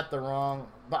actually had the wrong...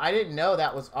 But I didn't know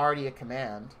that was already a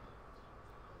command.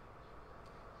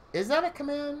 Is that a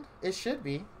command? It should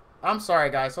be. I'm sorry,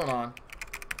 guys. Hold on.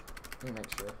 Let me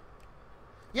make sure.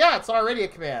 Yeah, it's already a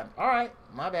command. All right.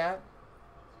 My bad.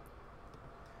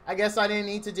 I guess I didn't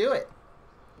need to do it.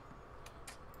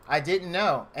 I didn't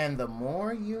know. And the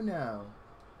more you know.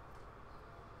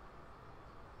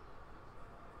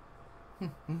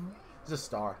 It's a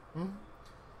star.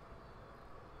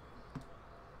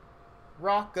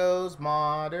 Rocco's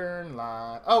Modern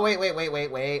Life. Oh,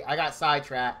 wait. I got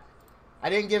sidetracked. I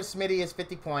didn't give Smitty his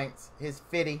 50 points. His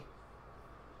 50.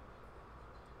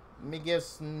 Let me give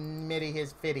Smitty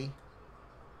his 50.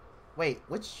 Wait,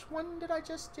 which one did I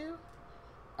just do?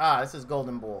 Ah, this is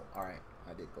Golden Bull. Alright,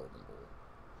 I did Golden Bull.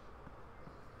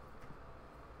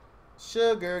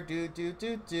 Sugar,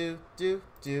 do.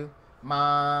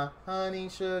 My honey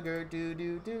sugar,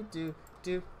 do.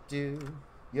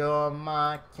 You're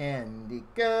my candy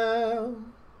girl.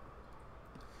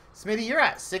 Smitty, you're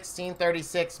at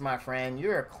 1636, my friend.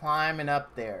 You're climbing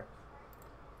up there.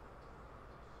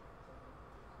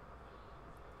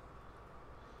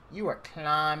 You are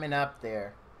climbing up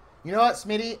there. You know what,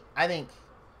 Smitty? I think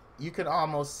you could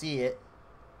almost see it.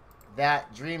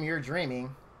 That dream you're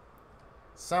dreaming.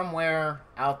 Somewhere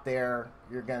out there,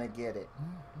 you're going to get it.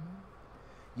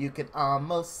 You could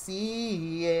almost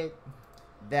see it.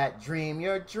 That dream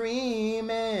you're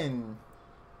dreaming.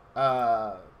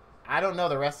 I don't know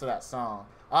the rest of that song.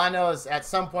 All I know is at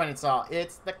some point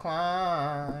it's the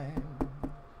climb.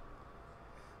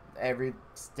 Every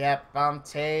step I'm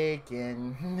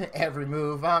taking, every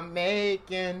move I'm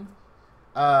making.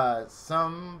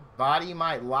 Somebody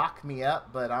might lock me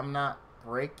up, but I'm not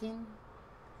breaking.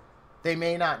 They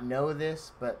may not know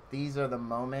this, but these are the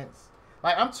moments.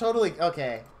 Like, I'm totally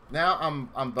okay. Now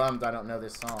I'm bummed I don't know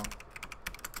this song.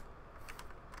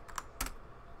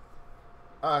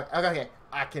 Okay.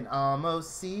 I can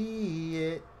almost see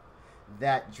it.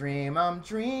 That dream I'm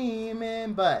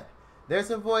dreaming, but there's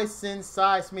a voice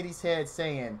inside Smitty's head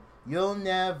saying, you'll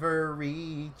never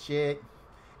reach it.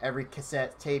 Every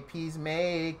cassette tape he's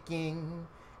making,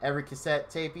 every cassette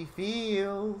tape he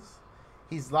feels,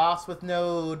 he's lost with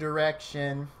no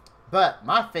direction. But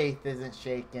my faith isn't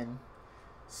shaken.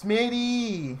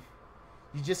 Smitty,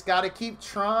 you just gotta keep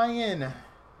trying.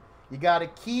 You gotta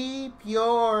keep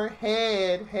your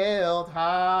head held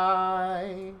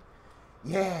high.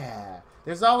 Yeah,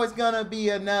 there's always gonna be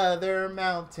another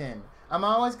mountain. I'm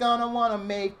always gonna wanna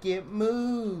make it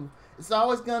move. It's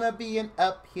always gonna be an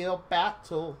uphill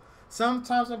battle.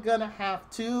 Sometimes I'm gonna have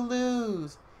to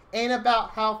lose. Ain't about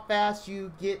how fast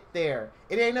you get there.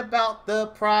 It ain't about the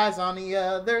prize on the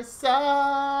other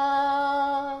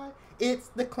side. It's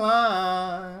the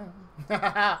climb.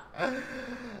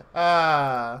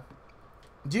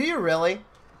 Do you really?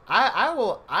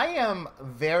 I am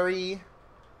very...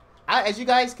 as you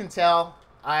guys can tell,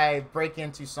 I break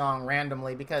into song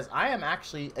randomly because I am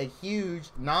actually a huge,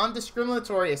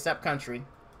 non-discriminatory, except country,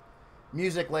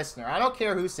 music listener. I don't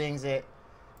care who sings it.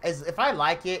 As if I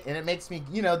like it and it makes me,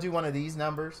 you know, do one of these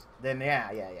numbers, then yeah.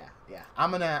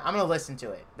 I'm gonna listen to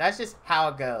it. That's just how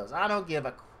it goes. I don't give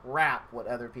a crap what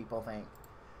other people think.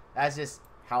 That's just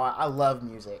how I love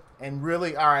music, and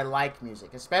really, I like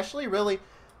music, especially really,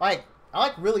 like, I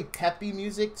like really peppy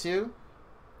music too,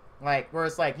 like where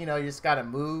it's like, you know, you just gotta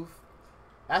move.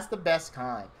 That's the best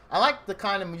kind. I like the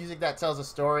kind of music that tells a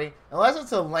story, unless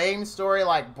it's a lame story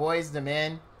like Boys to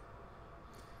Men.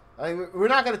 Like, we're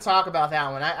not gonna talk about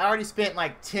that one. I already spent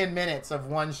like 10 minutes of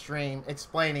one stream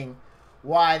explaining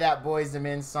why that Boys to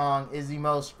Men song is the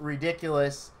most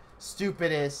ridiculous,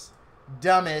 stupidest,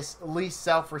 dumbest, least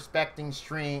self-respecting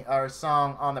stream or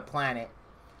song on the planet.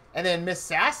 And then Miss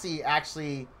Sassy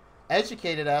actually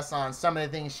educated us on some of the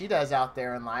things she does out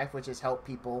there in life, which is help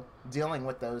people dealing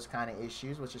with those kind of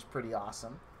issues, which is pretty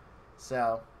awesome.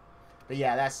 So, but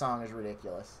yeah, that song is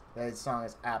ridiculous. That song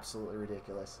is absolutely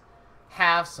ridiculous.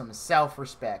 Have some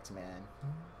self-respect, man.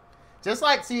 Just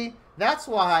like, see, that's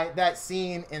why that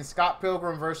scene in Scott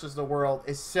Pilgrim versus the World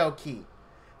is so key.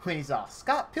 When he's off,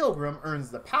 Scott Pilgrim earns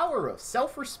the power of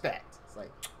self-respect. It's like,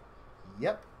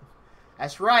 yep.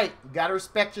 That's right. You gotta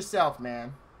respect yourself,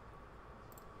 man.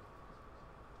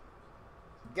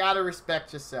 You gotta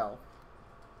respect yourself.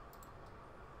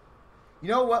 You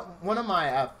know what? One of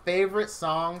my favorite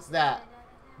songs that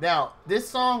Now, this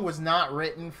song was not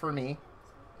written for me.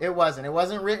 It wasn't. It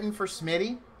wasn't written for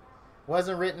Smitty.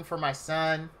 Wasn't written for my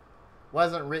son.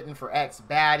 Wasn't written for ex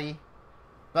baddie.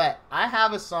 But I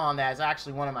have a song that is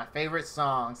actually one of my favorite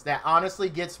songs that honestly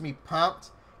gets me pumped.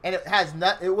 And it has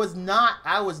not. It was not.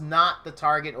 I was not the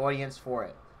target audience for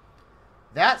it.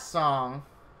 That song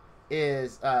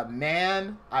is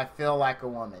 "Man, I Feel Like a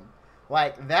Woman."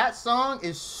 Like, that song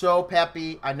is so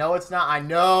peppy. I know it's not. I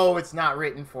know it's not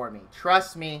written for me.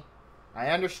 Trust me, I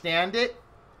understand it.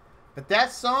 But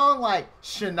that song, like,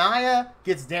 Shania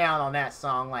gets down on that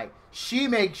song. Like, she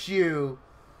makes you,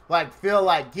 like, feel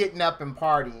like getting up and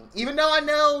partying. Even though I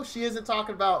know she isn't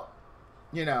talking about,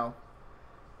 you know,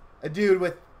 a dude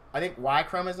with, I think, Y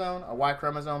chromosome, a Y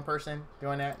chromosome person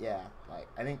doing that. Yeah, like,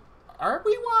 I think, are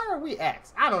we Y or are we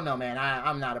X? I don't know, man.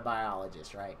 I'm not a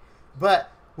biologist, right?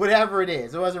 But whatever it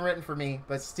is, it wasn't written for me.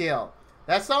 But still,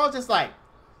 that song just like,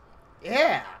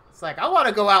 yeah. It's like, I want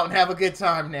to go out and have a good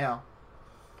time now.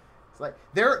 It's like,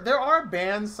 there are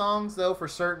band songs, though, for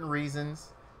certain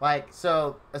reasons. Like,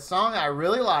 so, a song I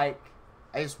really like,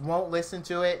 I just won't listen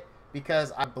to it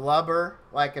because I blubber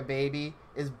like a baby,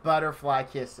 is Butterfly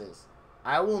Kisses.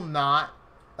 I will not,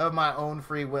 of my own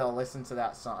free will, listen to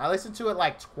that song. I listened to it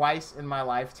like twice in my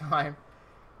lifetime.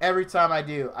 Every time I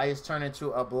do, I just turn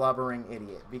into a blubbering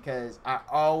idiot because I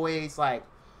always, like,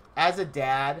 as a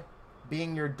dad,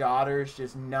 being your daughter's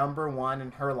just number one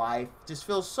in her life just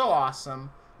feels so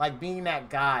awesome. Like, being that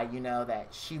guy, you know, that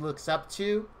she looks up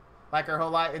to, like, her whole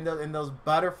life. And those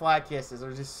Butterfly Kisses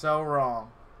are just so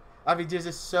wrong. I mean,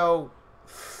 just so,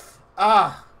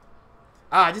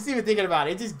 just even thinking about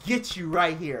it, it just gets you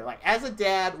right here. Like, as a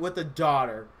dad with a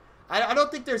daughter, I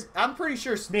don't think there's, I'm pretty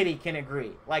sure Smitty can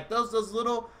agree. Like, those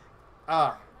little,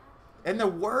 and the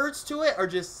words to it are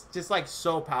just like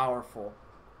so powerful.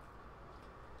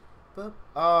 But,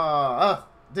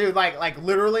 dude, like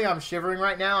literally I'm shivering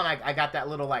right now, and I got that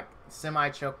little, like,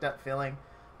 semi-choked up feeling.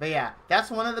 But yeah, that's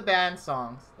one of the band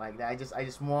songs, like, that I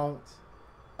just won't,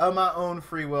 of my own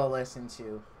free will, listen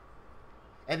to.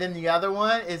 And then the other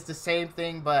one is the same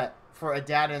thing, but for a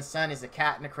dad and son, is A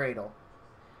Cat in a Cradle.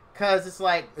 Because it's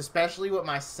like, especially with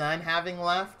my son having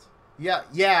left. Yeah,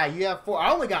 you have 4.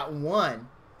 I only got 1.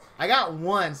 I got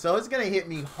 1, so it's going to hit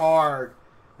me hard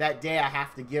that day I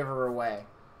have to give her away.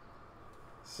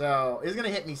 So, it's going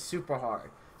to hit me super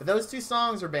hard. But those 2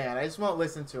 songs are banned. I just won't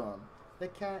listen to them. The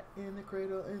Cat in the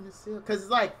Cradle and the Seal. Because,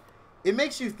 like, it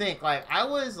makes you think. Like, I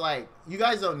was, like, you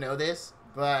guys don't know this,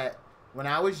 but when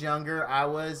I was younger, I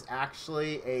was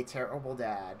actually a terrible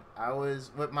dad. I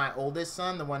was, with my oldest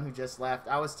son, the one who just left,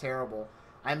 I was terrible.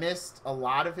 I missed a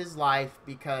lot of his life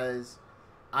because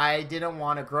I didn't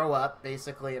want to grow up,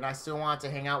 basically, and I still wanted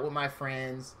to hang out with my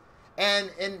friends.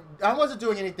 And I wasn't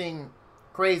doing anything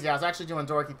crazy. I was actually doing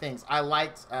dorky things. I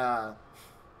liked, I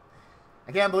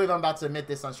can't believe I'm about to admit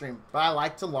this on stream, but I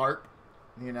liked to LARP,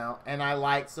 you know, and I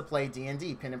liked to play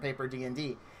D&D, pen and paper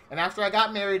D&D. And after I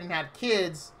got married and had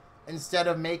kids, instead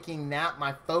of making that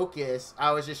my focus,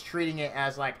 I was just treating it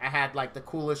as, like, I had, like, the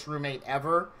coolest roommate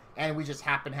ever, and we just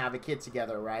happened to have a kid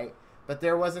together, right? But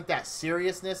there wasn't that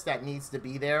seriousness that needs to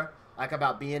be there, like,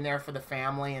 about being there for the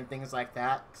family and things like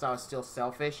that, because I was still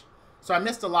selfish. So I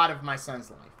missed a lot of my son's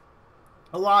life.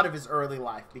 A lot of his early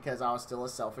life, because I was still a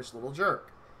selfish little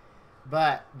jerk.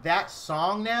 But that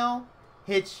song now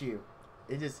hits you.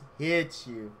 It just hits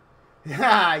you.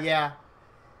 Yeah.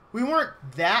 We weren't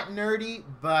that nerdy,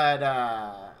 but,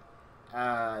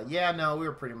 yeah, no, we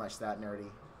were pretty much that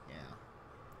nerdy. Yeah.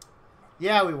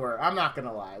 Yeah, we were. I'm not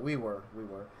gonna lie. We were.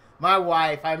 My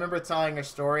wife, I remember telling her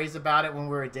stories about it when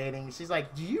we were dating. She's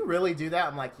like, do you really do that?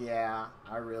 I'm like, yeah,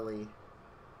 I really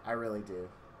do.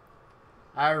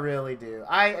 I really do.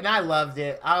 And I loved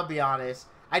it. I'll be honest.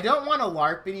 I don't want to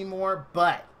LARP anymore,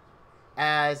 but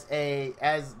as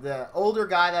the older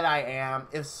guy that I am,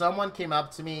 if someone came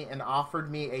up to me and offered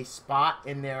me a spot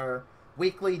in their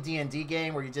weekly D&D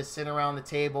game where you just sit around the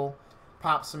table,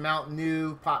 pop some Mountain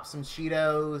Dew, pop some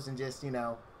Cheetos, and just, you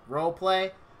know, role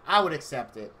play, I would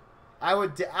accept it. I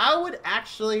would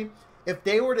actually, if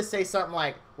they were to say something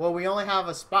like, well, we only have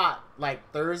a spot like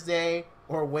Thursday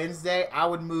or Wednesday, I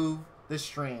would move the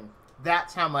stream.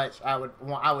 That's how much I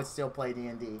would still play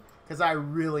D&D, because I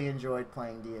really enjoyed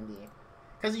playing D&D.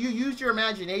 Because you used your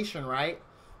imagination, right?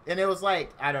 And it was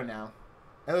like, I don't know.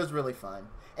 It was really fun.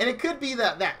 And it could be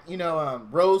that you know,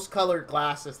 rose-colored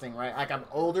glasses thing, right? Like, I'm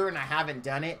older and I haven't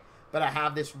done it, but I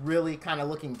have this really kind of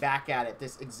looking back at it,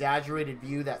 this exaggerated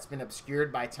view that's been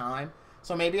obscured by time.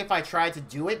 So maybe if I tried to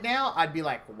do it now, I'd be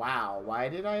like, wow, why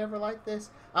did I ever like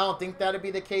this? I don't think that'd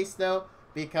be the case, though,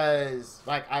 because,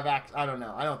 like, I don't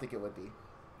know. I don't think it would be.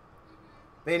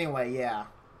 But anyway, yeah.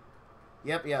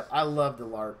 Yep, yep. I love the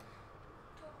LARP.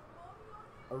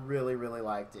 I really, really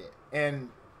liked it. And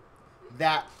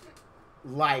that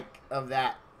of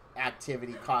that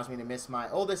activity caused me to miss my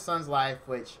oldest son's life,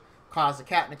 which caused A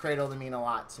Cat in the Cradle to mean a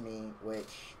lot to me,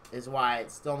 which is why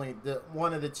it's only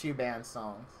one of the 2 band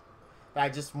songs that I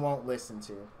just won't listen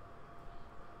to.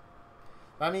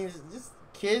 But I mean, just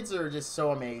kids are just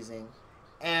so amazing.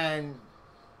 And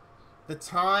the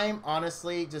time,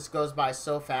 honestly, just goes by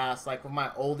so fast. Like with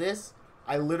my oldest,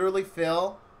 I literally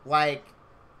feel like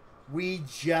we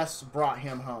just brought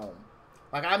him home.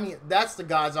 Like, I mean, that's the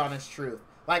God's honest truth.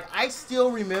 Like, I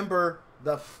still remember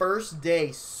the first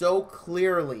day so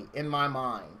clearly in my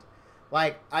mind.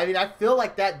 Like, I mean, I feel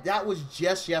like that was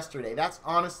just yesterday. That's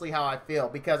honestly how I feel.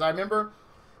 Because I remember,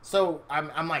 so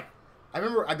I'm like, I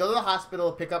remember I go to the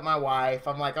hospital to pick up my wife.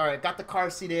 I'm like, all right, got the car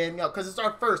seat in, because it's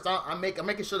our first. I'm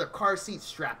making sure the car seat's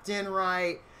strapped in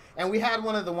right. And we had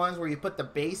one of the ones where you put the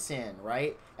base in,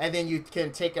 right? And then you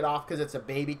can take it off because it's a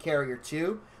baby carrier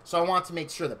too. So I want to make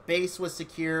sure the base was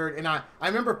secured. And I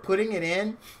remember putting it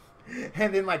in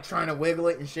and then like trying to wiggle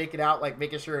it and shake it out, like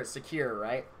making sure it's secure,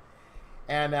 right?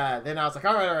 And then I was like,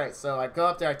 all right. So I go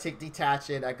up there, detach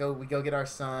it. We go get our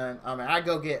son. And I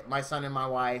go get my son and my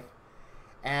wife.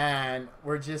 And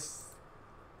I'm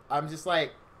just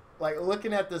like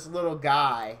looking at this little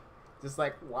guy. Just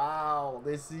like, wow,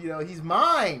 this, he's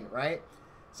mine, right?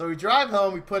 So we drive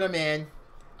home, we put him in.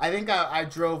 I think I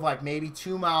drove like maybe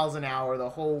 2 miles an hour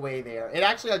the whole way there.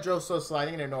 I drove so slow, I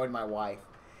think it annoyed my wife.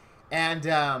 And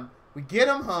we get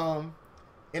him home.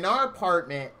 In our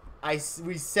apartment,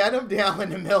 we set him down in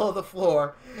the middle of the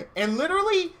floor. And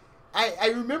literally,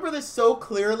 I remember this so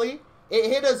clearly. It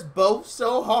hit us both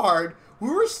so hard.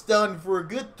 We were stunned for a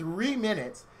good 3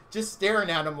 minutes. Just staring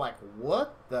at him like,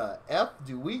 what the F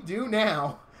do we do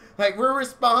now? Like, we're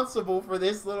responsible for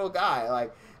this little guy.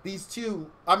 Like, these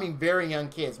 2, I mean, very young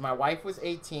kids. My wife was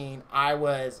 18. I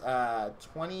was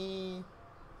 21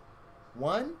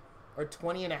 or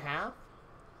 20 and a half.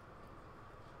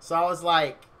 So I was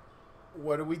like,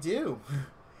 what do we do?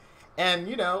 And,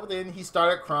 then he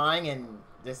started crying, and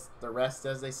the rest,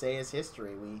 as they say, is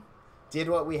history. We did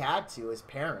what we had to as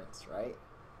parents, right?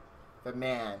 But,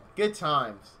 man, good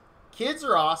times. Kids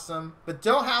are awesome, but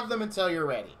don't have them until you're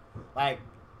ready. Like,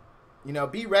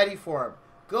 be ready for them.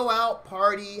 Go out,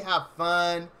 party, have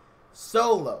fun,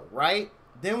 solo, right?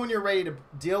 Then when you're ready to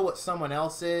deal with someone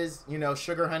else's,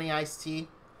 sugar, honey, iced tea,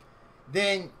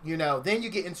 then you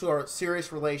get into a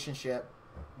serious relationship.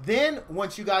 Then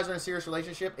once you guys are in a serious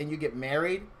relationship and you get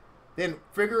married, then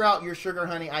figure out your sugar,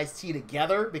 honey, iced tea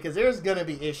together, because there's going to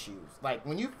be issues. Like,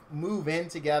 when you move in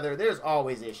together, there's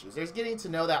always issues. There's getting to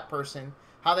know that person,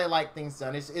 how they like things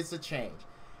done. It's a change.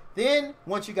 Then,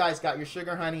 once you guys got your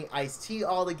sugar, honey, iced tea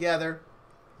all together,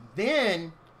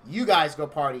 then you guys go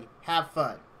party, have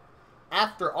fun.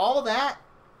 After all that,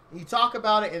 you talk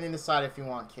about it and then decide if you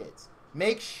want kids.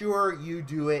 Make sure you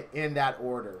do it in that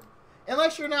order.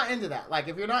 Unless you're not into that. Like,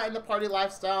 if you're not in the party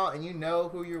lifestyle and you know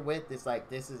who you're with, it's like,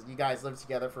 you guys live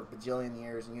together for a bajillion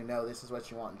years and this is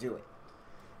what you want, do it.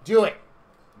 Do it.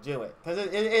 Do it. Because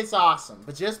it's awesome.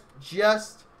 But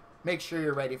just make sure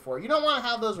you're ready for it. You don't want to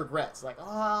have those regrets. Like,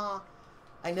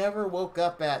 I never woke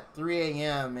up at 3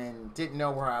 a.m. and didn't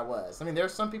know where I was. I mean,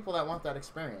 there's some people that want that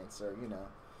experience. Or,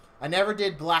 I never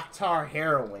did black tar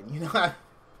heroin.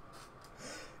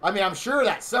 I mean, I'm sure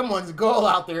that someone's goal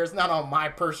out there is not on my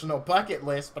personal bucket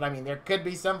list. But, I mean, there could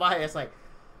be somebody that's like,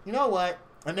 you know what?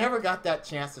 I never got that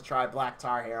chance to try black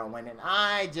tar heroin. And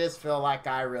I just feel like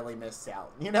I really missed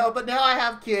out. But now I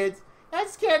have kids. I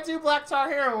just can't do black tar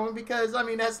heroin because, I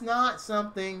mean, that's not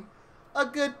something a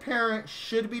good parent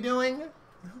should be doing.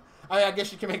 I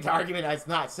guess you can make the argument that it's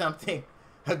not something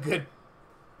a good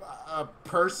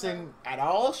person at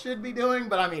all should be doing,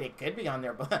 but I mean, it could be on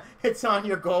there, but it's on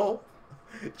your goal.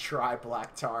 Try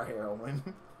black tar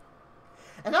heroin.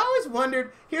 And I always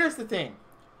wondered, here's the thing.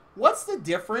 What's the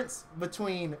difference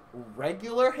between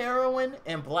regular heroin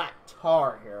and black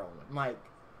tar heroin? Like,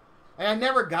 and I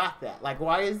never got that. Like,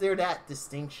 why is there that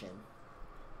distinction?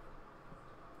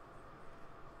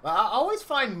 I always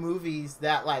find movies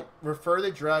that, like, refer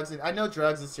to drugs. And I know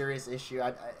drugs is a serious issue.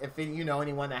 If you know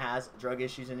anyone that has drug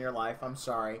issues in your life, I'm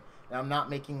sorry. And I'm not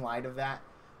making light of that.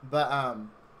 But,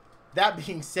 that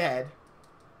being said,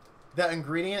 the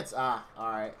ingredients,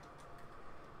 alright.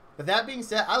 But that being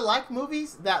said, I like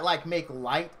movies that, like, make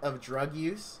light of drug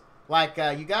use. Like,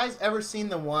 you guys ever seen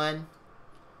the one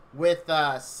with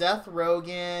Seth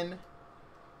Rogen,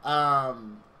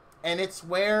 and it's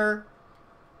where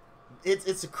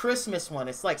it's a Christmas one.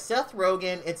 It's like Seth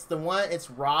Rogen. It's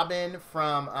Robin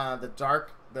from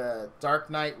the Dark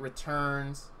Knight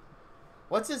Returns.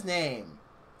 What's his name?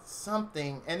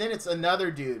 Something. And then it's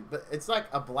another dude, but it's like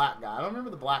a black guy. I don't remember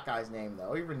the black guy's name, though,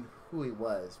 or even who he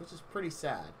was, which is pretty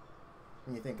sad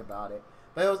when you think about it.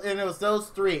 But it was those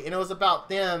three, and it was about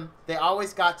them. They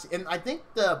always got to, and I think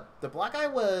the black guy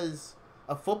was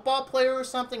a football player or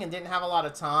something and didn't have a lot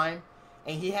of time.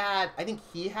 And he had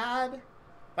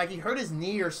like he hurt his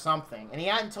knee or something, and he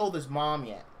hadn't told his mom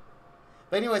yet.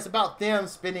 But anyway, it's about them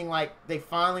spending, like, they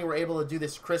finally were able to do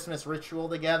this Christmas ritual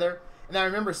together. And I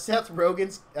remember Seth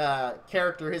Rogen's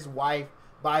character, his wife,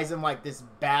 buys him, like, this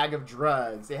bag of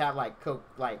drugs. They had, like, coke,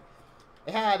 like,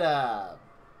 it had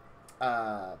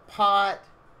pot,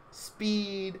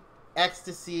 speed,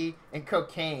 ecstasy, and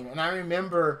cocaine. And I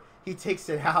remember he takes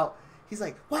it out. He's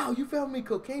like, wow, you found me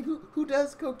cocaine? Who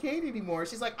does cocaine anymore?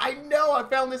 She's like, I know, I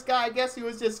found this guy. I guess he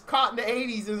was just caught in the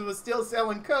 80s and was still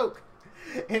selling coke.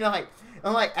 And I'm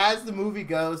like, as the movie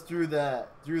goes through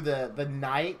the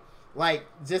night, like,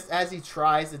 just as he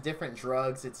tries the different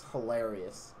drugs, it's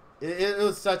hilarious. It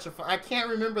was such a fun. I can't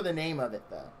remember the name of it,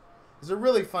 though. It's a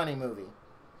really funny movie.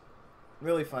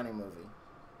 Really funny movie.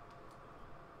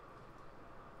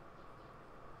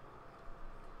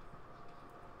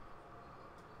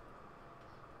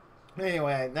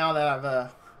 Anyway, now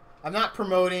that I'm not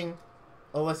promoting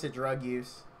illicit drug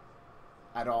use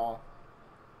at all.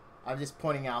 I'm just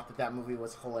pointing out that that movie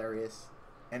was hilarious,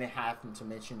 and it happened to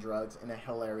mention drugs in a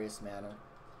hilarious manner.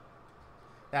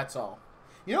 That's all.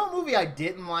 You know what movie I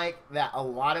didn't like that a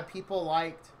lot of people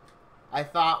liked, I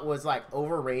thought was, like,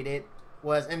 overrated,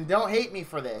 was, and don't hate me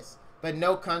for this, but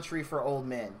No Country for Old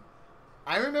Men.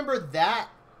 I remember that,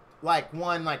 like,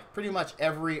 won, like, pretty much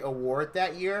every award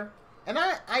that year. And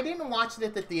I didn't watch it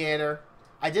at the theater.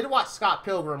 I did watch Scott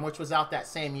Pilgrim, which was out that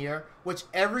same year, which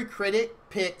every critic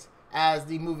picked as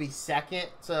the movie second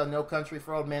to No Country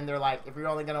for Old Men. They're like, if you're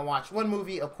only going to watch one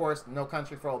movie, of course, No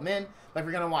Country for Old Men. But if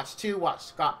you're going to watch two, watch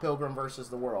Scott Pilgrim versus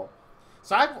the World.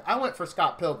 So I went for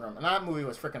Scott Pilgrim, and that movie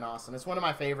was freaking awesome. It's one of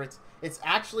my favorites. It's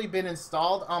actually been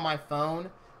installed on my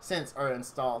phone since, or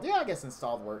installed, yeah, I guess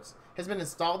installed works. Has been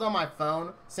installed on my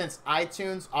phone since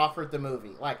iTunes offered the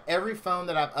movie. Like, every phone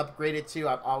that I've upgraded to,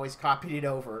 I've always copied it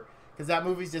over. Because that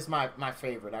movie's just my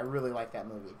favorite. I really like that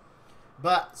movie.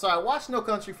 But, so I watched No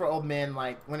Country for Old Men,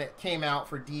 like, when it came out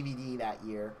for DVD that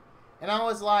year. And I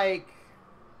was like,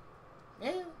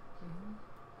 yeah.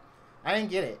 I didn't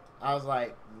get it. I was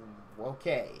like,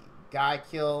 okay. Guy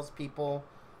kills people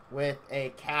with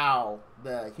a cow.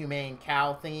 The humane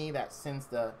cow thingy that sends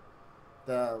the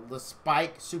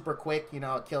spike super quick. You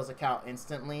know, it kills a cow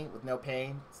instantly with no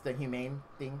pain. It's the humane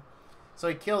thing. So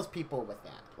he kills people with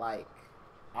that. Like,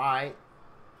 alright.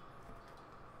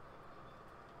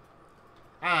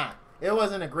 It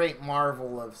wasn't a great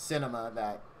marvel of cinema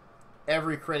that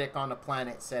every critic on the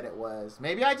planet said it was.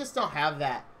 Maybe I just don't have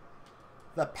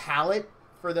the palate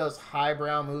for those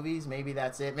highbrow movies. Maybe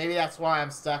that's it. Maybe that's why I'm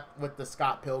stuck with the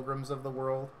Scott Pilgrims of the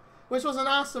world, which was an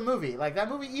awesome movie. Like, that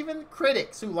movie, even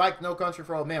critics who liked No Country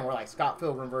for Old Men were like, Scott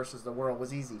Pilgrim versus the World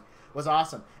was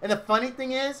awesome. And the funny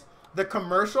thing is, the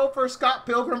commercial for Scott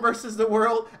Pilgrim versus the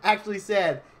World actually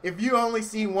said, if you only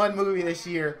see one movie this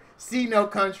year, see No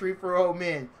Country for Old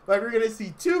Men. But if you're going to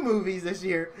see two movies this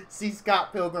year, see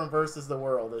Scott Pilgrim versus the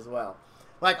World as well.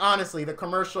 Like, honestly, the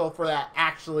commercial for that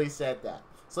actually said that.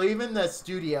 So even the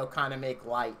studio kind of make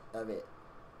light of it.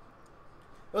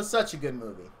 It was such a good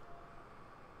movie.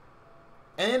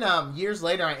 And then years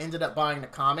later, I ended up buying the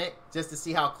comic just to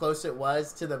see how close it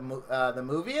was to the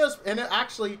movie. And it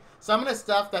actually, some of the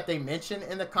stuff that they mention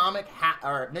in the comic,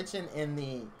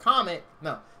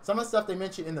 some of the stuff they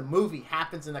mention in the movie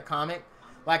happens in the comic.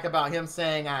 Like about him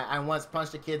saying, I once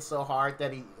punched a kid so hard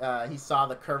that he saw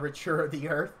the curvature of the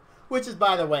earth. Which is,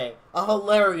 by the way, a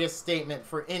hilarious statement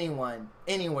for anyone,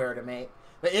 anywhere to make.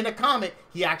 But in the comic,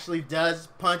 he actually does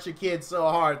punch a kid so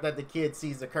hard that the kid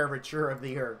sees the curvature of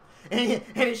the earth. And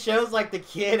it shows, like, the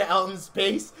kid out in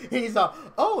space, and he's like,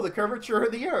 oh, the curvature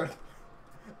of the earth.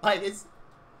 Like,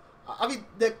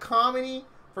 the comedy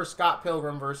for Scott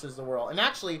Pilgrim versus the World. And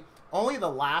actually, only the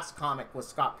last comic was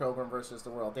Scott Pilgrim versus the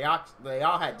World. They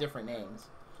all had different names.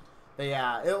 But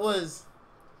yeah, it was...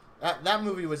 That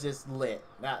movie was just lit,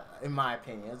 in my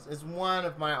opinion. It's one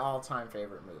of my all-time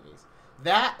favorite movies.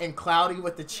 That and Cloudy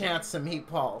with the Chance of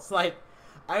Meatballs. Like,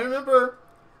 I remember,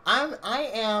 I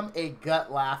am a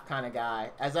gut laugh kind of guy.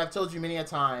 As I've told you many a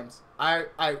times, I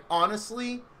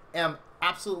honestly am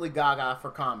absolutely gaga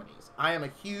for comedies. I am a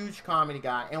huge comedy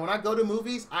guy. And when I go to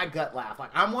movies, I gut laugh.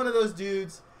 Like, I'm one of those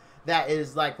dudes that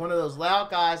is like one of those loud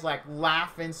guys, like,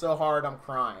 laughing so hard I'm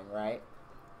crying, right?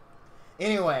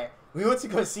 Anyway... We went to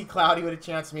go see Cloudy with a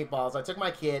Chance of Meatballs. I took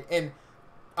my kid, and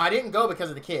I didn't go because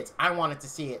of the kids. I wanted to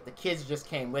see it. The kids just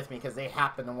came with me because they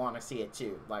happen to want to see it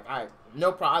too. Like,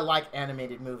 no problem. I like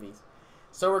animated movies.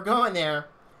 So we're going there,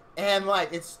 and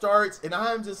like it starts, and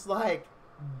I'm just like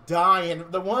dying.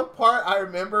 The one part I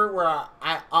remember where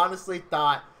I honestly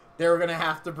thought they were gonna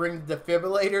have to bring the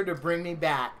defibrillator to bring me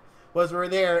back was we're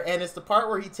there, and it's the part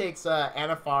where he takes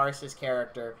Anna Faris's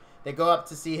character. They go up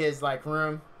to see his like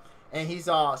room, and she's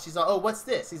all, oh, what's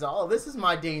this? He's all, oh, this is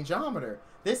my dangeometer.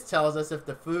 This tells us if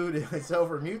the food is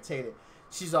over mutated.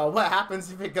 She's all, what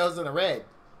happens if it goes in the red?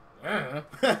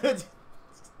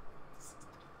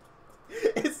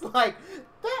 It's like,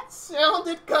 that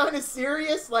sounded kind of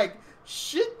serious. Like,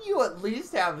 shouldn't you at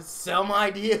least have some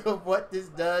idea of what this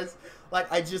does?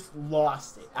 Like, I just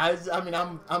lost it. I mean,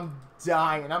 I'm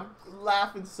dying. I'm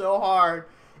laughing so hard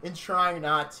and trying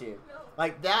not to.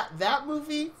 Like, that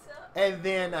movie, and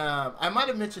then, I might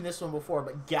have mentioned this one before,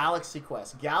 but Galaxy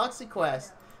Quest. Galaxy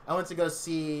Quest, I went to go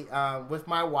see with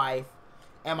my wife,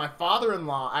 and my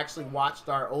father-in-law actually watched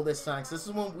our oldest son. Because this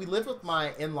is when we lived with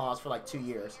my in-laws for like 2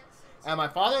 years. And my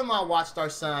father-in-law watched our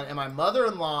son, and my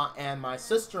mother-in-law and my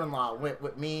sister-in-law went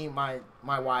with me, my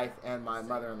wife, and my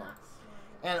mother-in-law.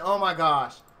 And oh my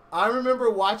gosh, I remember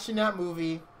watching that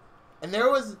movie, and there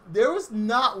was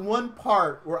not one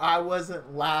part where I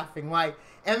wasn't laughing. Like,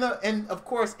 and of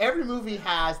course every movie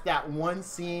has that one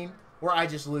scene where I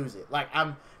just lose it. Like,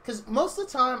 because most of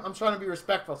the time I'm trying to be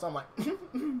respectful, so I'm like,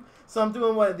 so I'm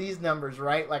doing one of these numbers,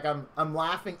 right? Like I'm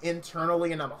laughing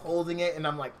internally, and I'm holding it, and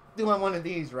I'm like doing one of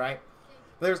these, right?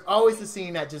 There's always the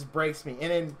scene that just breaks me.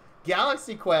 And in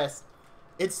Galaxy Quest,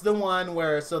 it's the one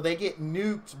where, so they get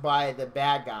nuked by the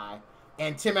bad guy,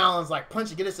 and Tim Allen's like,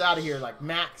 punch it, get us out of here, like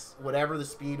max, whatever the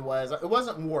speed was. It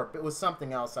wasn't warp, it was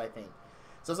something else, I think.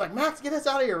 So it's like, Max, get us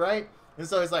out of here, right? And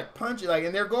so he's like, punch it, like,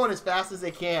 and they're going as fast as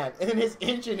they can. And then his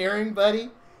engineering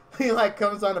buddy, he like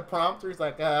comes on the prompter, he's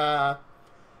like,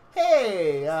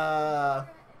 hey,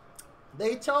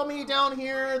 they tell me down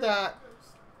here that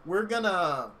we're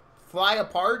gonna fly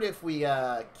apart if we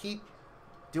keep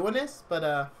doing this,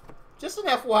 but just an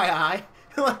FYI.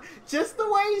 Like, just the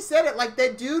way he said it, like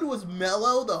that dude was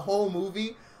mellow the whole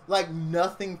movie, like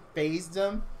nothing fazed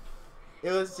him.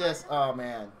 It was just, oh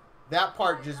man, that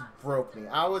part just broke me.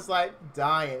 I was like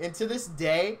dying, and to this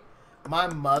day my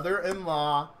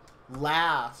mother-in-law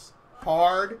laughs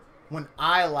hard when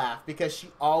I laugh, because she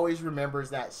always remembers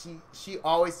that. She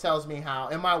always tells me how,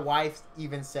 and my wife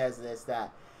even says this,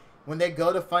 that when they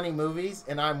go to funny movies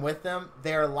and I'm with them,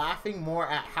 they're laughing more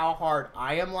at how hard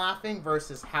I am laughing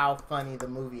versus how funny the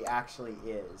movie actually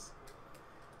is.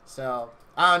 So,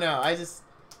 I don't know. I just,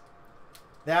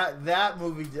 that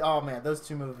movie, oh man, those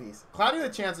two movies. Cloudy with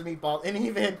a Chance of Meatballs, and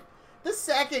even the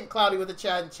second Cloudy with a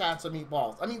Chance of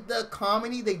Meatballs. I mean, the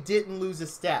comedy, they didn't lose a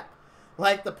step.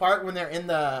 Like the part when they're in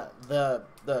the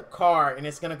car and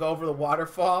it's gonna go over the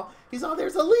waterfall. He's all,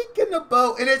 there's a leak in the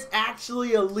boat, and it's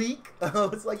actually a leak.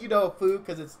 It's like, you know, food,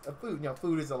 because it's a food. You know,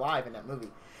 food is alive in that movie,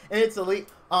 and it's a leak.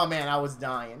 Oh man, I was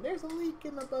dying. There's a leak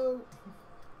in the boat.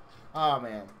 Oh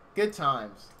man, good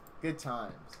times, good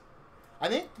times. I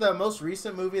think the most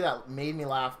recent movie that made me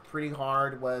laugh pretty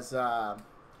hard was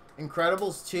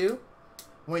Incredibles 2,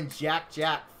 when Jack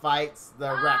fights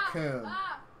the raccoon.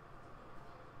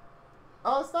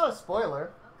 Oh, it's not a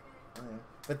spoiler. Okay.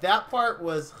 But that part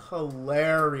was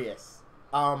hilarious.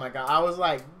 Oh my god, I was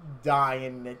like dying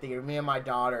in the theater. Me and my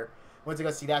daughter went to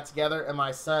go see that together, and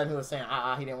my son, who was saying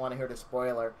he didn't want to hear the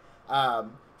spoiler,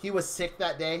 he was sick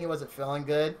that day. He wasn't feeling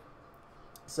good,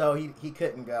 so he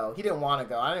couldn't go. He didn't want to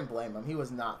go. I didn't blame him. He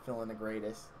was not feeling the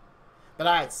greatest. But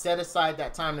I had set aside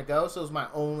that time to go, so it was my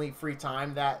only free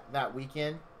time that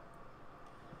weekend.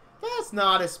 That's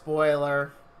not a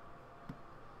spoiler.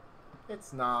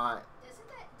 It's not.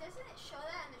 Doesn't it show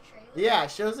that in the trailer? Yeah,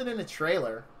 it shows it in the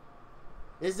trailer.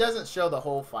 It doesn't show the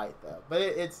whole fight though, but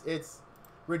it's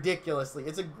ridiculously.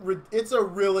 It's a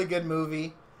really good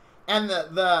movie, and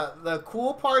the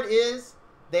cool part is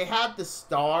they had the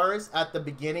stars at the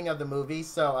beginning of the movie.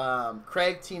 So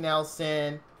Craig T.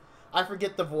 Nelson, I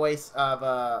forget the voice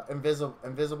of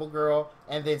Invisible Girl,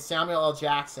 and then Samuel L.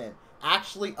 Jackson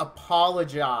actually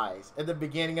apologize at the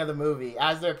beginning of the movie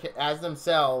as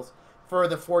themselves for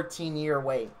the 14-year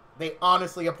wait. They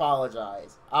honestly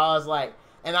apologize. I was like,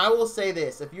 and I will say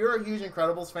this, if you're a huge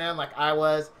Incredibles fan like I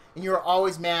was, and you're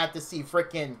always mad to see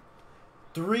freaking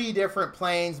 3 different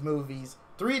Planes movies,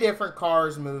 3 different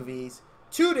Cars movies,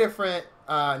 2 different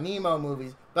Nemo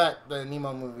movies, but the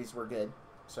Nemo movies were good,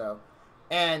 so,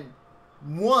 and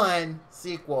 1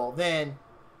 sequel, then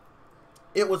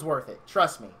it was worth it.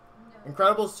 Trust me. No.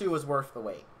 Incredibles 2 was worth the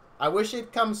wait. I wish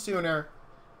it'd come sooner,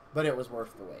 but it was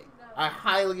worth the wait. No. I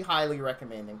highly, highly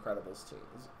recommend Incredibles 2.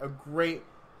 It's a great,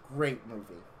 great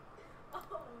movie.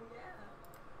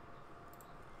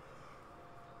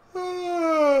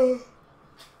 Oh,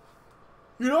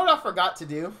 You know what I forgot to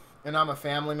do? And I'm a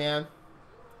family man.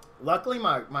 Luckily,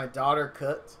 my daughter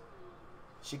cooked.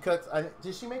 She cooked.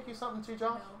 Did she make you something too,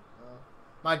 Josh? No.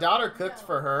 My daughter cooked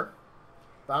for her.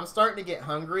 But I'm starting to get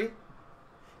hungry.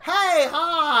 Hey,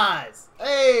 Haas!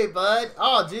 Hey, bud.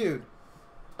 Oh, dude.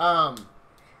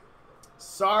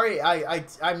 Sorry, I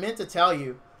meant to tell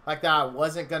you like that I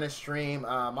wasn't gonna stream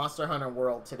Monster Hunter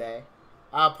World today.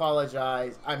 I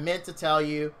apologize. I meant to tell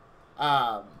you.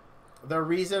 The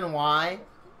reason why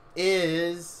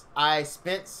is I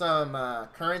spent some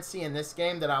currency in this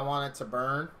game that I wanted to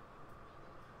burn.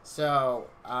 So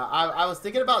I was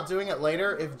thinking about doing it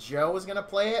later if Joe was gonna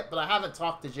play it, but I haven't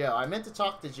talked to Joe. I meant to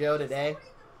talk to Joe today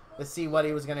to see what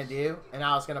he was gonna do, and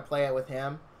I was gonna play it with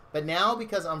him. But now,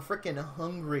 because I'm freaking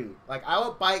hungry, like I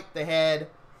would bite the head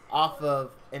off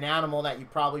of an animal that you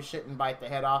probably shouldn't bite the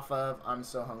head off of. I'm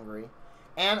so hungry.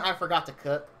 And I forgot to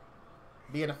cook.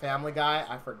 Being a family guy,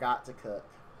 I forgot to cook.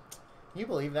 Can you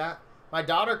believe that? My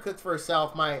daughter cooked for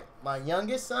herself. My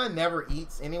youngest son never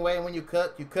eats anyway. When you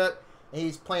cook, and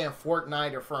he's playing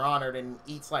Fortnite or For Honored and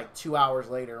eats like 2 hours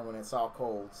later when it's all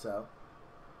cold. So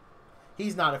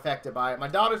he's not affected by it. My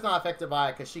daughter's not affected by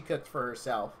it because she cooked for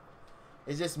herself.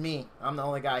 It's just me. I'm the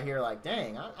only guy here like,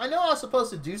 dang, I know I was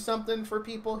supposed to do something for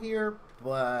people here,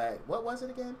 but what was it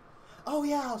again? Oh,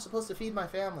 yeah, I was supposed to feed my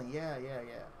family. Yeah.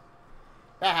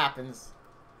 That happens.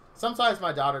 Sometimes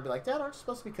my daughter would be like, Dad, aren't you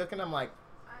supposed to be cooking? I'm like,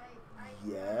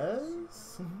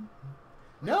 yes.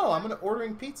 No, I'm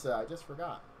ordering pizza. I just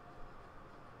forgot.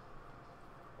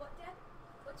 What, Dad?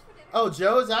 What's for dinner? Oh,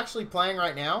 Joe is actually playing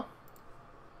right now?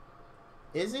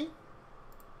 Is he?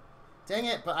 Dang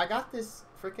it, but I got this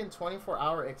freaking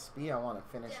 24-hour XP I want to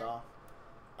finish off.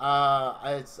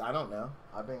 I don't know.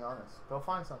 I'm being honest. Go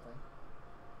find something.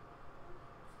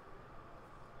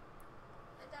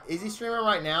 Is he streaming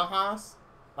right now, Haas?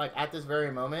 Like, at this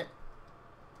very moment?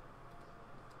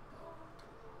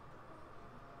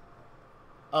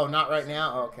 Oh, not right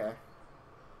now? Oh, okay.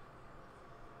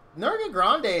 Nerga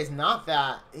Grande is not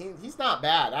that. He's not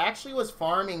bad. I actually was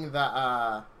farming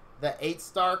the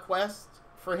 8-star quest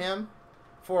for him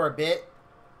for a bit.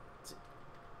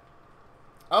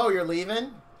 Oh, you're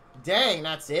leaving? Dang,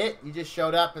 that's it? You just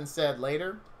showed up and said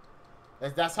later?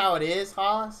 That's how it is,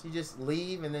 Haas? You just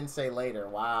leave and then say later.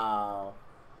 Wow.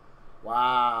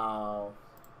 Wow.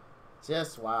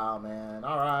 Just wow, man.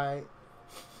 Alright.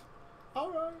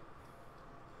 Alright.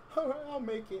 Alright, I'll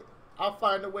make it. I'll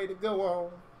find a way to go on.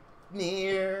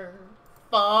 Near,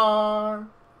 far,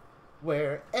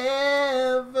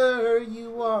 wherever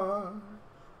you are,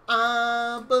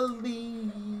 I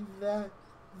believe that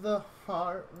the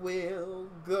heart will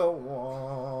go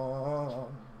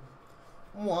on.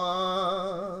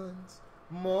 Once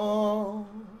more,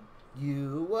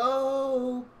 you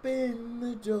open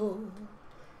the door,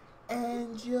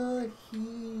 and you're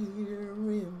here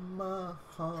in my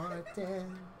heart,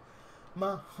 and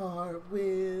my heart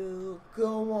will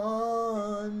go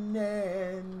on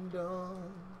and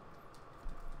on.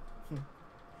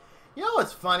 You know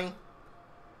what's funny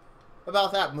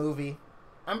about that movie?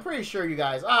 I'm pretty sure you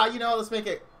guys, let's make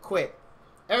it quick.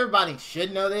 Everybody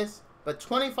should know this, but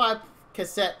 25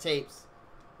 cassette tapes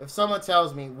if someone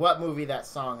tells me what movie that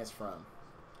song is from.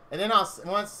 And then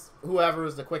once whoever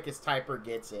is the quickest typer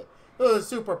gets it. It was a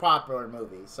super popular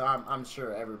movie, so I'm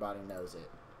sure everybody knows it.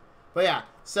 But yeah,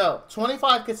 so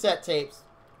 25 cassette tapes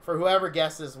for whoever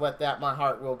guesses what that My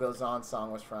Heart Will Goes On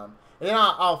song was from. And then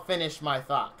I'll finish my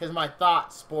thought, because my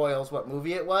thought spoils what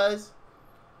movie it was.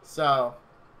 So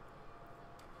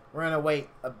we're going to wait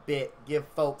a bit, give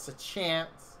folks a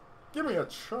chance. Give me a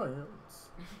chance.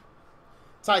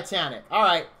 Titanic. All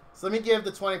right, so let me give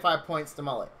the 25 points to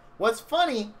Mullet. What's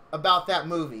funny about that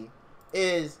movie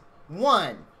is,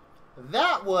 one,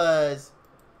 that was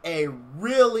a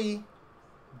really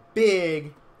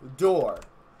big door.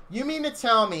 You mean to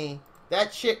tell me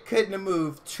that chick couldn't have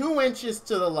moved 2 inches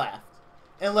to the left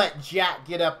and let Jack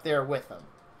get up there with him?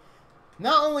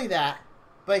 Not only that,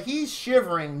 but he's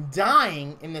shivering,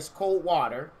 dying in this cold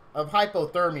water of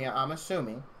hypothermia, I'm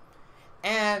assuming.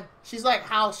 And she's like,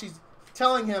 she's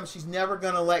telling him she's never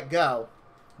going to let go.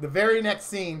 The very next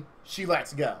scene, she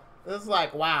lets go. It's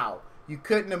like, wow, you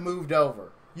couldn't have moved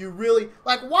over. You really,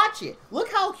 watch it.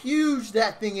 Look how huge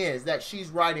that thing is that she's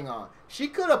riding on. She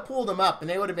could have pulled him up and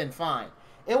they would have been fine.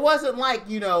 It wasn't like,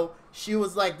 she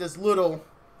was like this little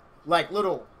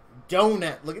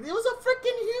donut. Look, it was a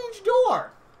freaking huge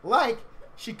door.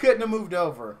 She couldn't have moved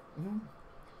over.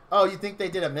 Oh, you think they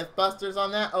did a Mythbusters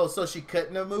on that? Oh, so she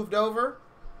couldn't have moved over?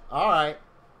 All right.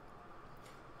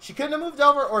 She couldn't have moved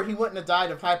over, or he wouldn't have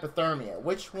died of hypothermia.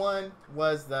 Which one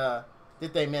was the...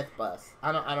 Did they myth bust?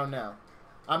 I don't know.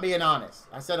 I'm being honest.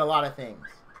 I said a lot of things.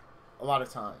 A lot of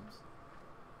times.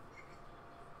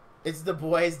 It's the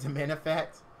boys to men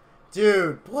effect.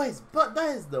 Dude, boys, but that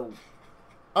is the...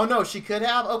 Oh, no, she could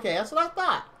have? Okay, that's what I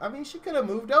thought. I mean, she could have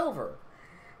moved over.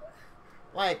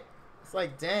 Like, it's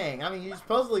like, dang. I mean, you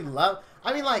supposedly love...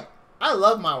 I mean, like, I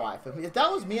love my wife. If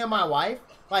that was me and my wife,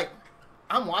 like,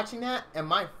 I'm watching that, and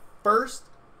my first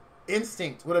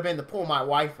instinct would have been to pull my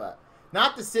wife up.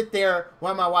 Not to sit there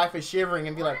while my wife is shivering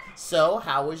and be like, so,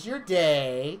 how was your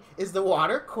day? Is the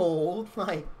water cold?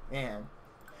 Like, man.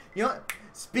 You know,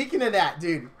 speaking of that,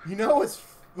 dude, you know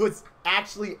what's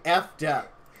actually effed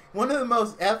up? One of the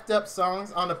most effed up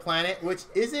songs on the planet, which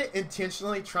isn't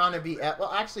intentionally trying to be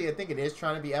well, actually, I think it is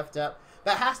trying to be effed up,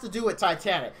 but has to do with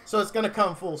Titanic. So it's going to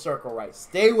come full circle, right?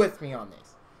 Stay with me on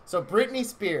this. So Britney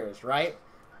Spears, right?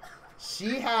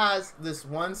 She has this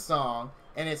one song,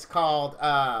 and it's called,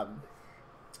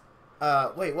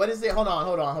 wait, what is it? Hold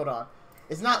on.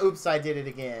 It's not Oops, I Did It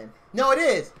Again. No, it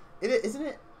is. Isn't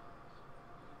it?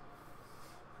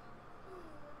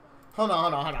 Hold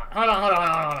on.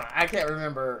 I can't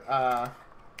remember.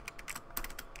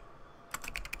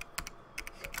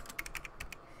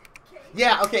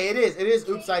 Yeah, okay, it is. It is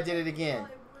Oops, I Did It Again.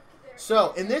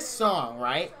 So, in this song,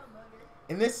 right?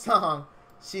 In this song,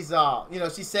 she's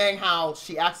she's saying how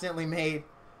she accidentally made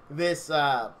this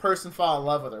person fall in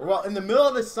love with her. Well, in the middle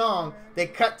of the song, they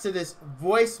cut to this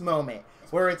voice moment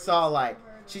where it's all like,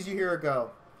 you hear her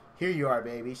go, here you are,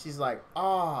 baby. She's like,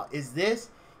 oh, is this?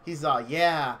 He's all,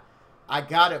 yeah, I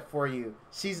got it for you.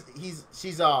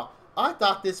 She's all, I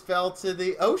thought this fell to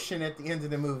the ocean at the end of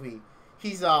the movie.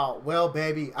 He's all, well,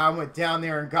 baby, I went down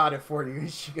there and got it for you.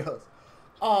 And she goes,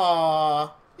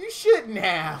 aw, you shouldn't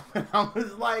have. And I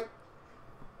was like,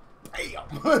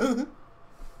 damn.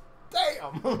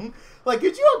 Damn. Like,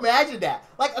 could you imagine that?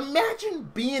 Like, imagine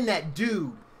being that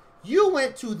dude. You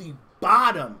went to the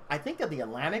bottom, I think, of the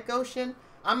Atlantic Ocean.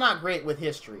 I'm not great with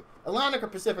history. Atlantic or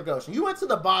Pacific Ocean. You went to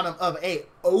the bottom of a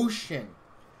ocean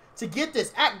to get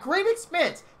this at great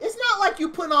expense. It's not like you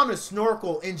put on a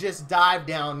snorkel and just dive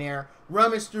down there,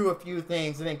 rummage through a few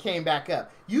things, and then came back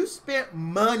up. You spent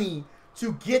money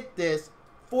to get this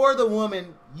for the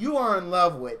woman you are in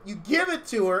love with. You give it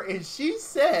to her, and she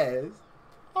says,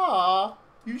 aw,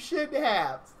 you shouldn't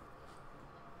have.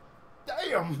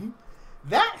 Damn.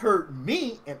 That hurt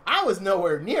me, and I was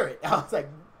nowhere near it. I was like,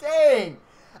 dang.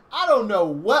 I don't know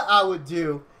what I would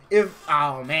do if,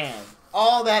 oh man,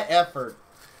 all that effort.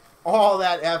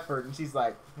 And she's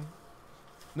like,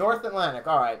 North Atlantic,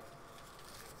 all right.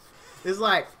 It's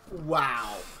like,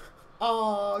 wow.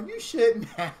 Oh, you shouldn't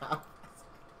have.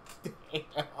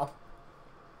 Damn.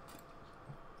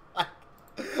 Like,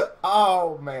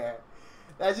 oh man.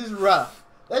 That's just rough.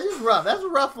 That's a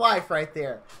rough life right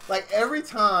there. Like, every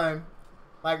time,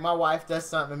 like, my wife does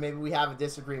something and maybe we have a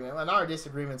disagreement, and our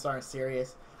disagreements aren't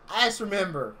serious, I just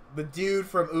remember the dude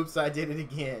from Oops, I Did It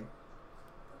Again.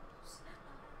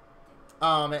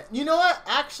 You know what?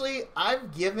 Actually,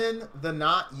 I've given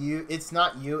the it's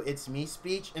not you, it's me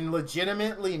speech, and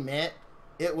legitimately meant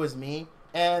it was me.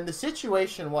 And the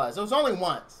situation was, it was only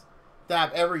once that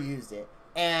I've ever used it.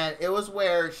 And it was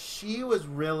where she was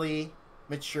really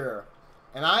mature.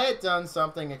 And I had done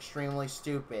something extremely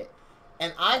stupid.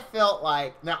 And I felt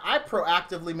like, now I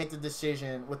proactively made the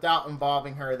decision without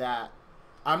involving her that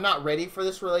I'm not ready for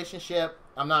this relationship.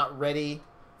 I'm not ready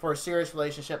for a serious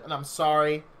relationship. And I'm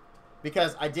sorry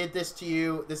because I did this to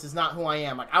you. This is not who I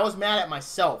am. Like, I was mad at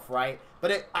myself, right?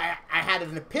 But I had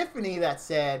an epiphany that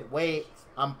said, wait,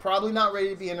 I'm probably not ready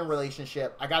to be in a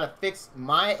relationship. I got to fix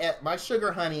my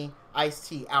sugar honey iced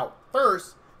tea out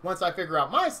first. Once I figure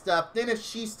out my stuff, then if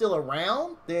she's still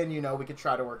around, then, we could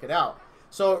try to work it out.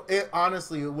 So,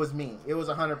 honestly, it was me. It was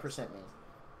 100% me.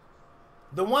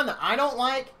 The one that I don't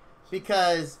like,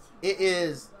 because it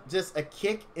is just a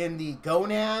kick in the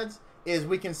gonads, is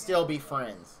We Can Still Be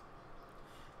Friends.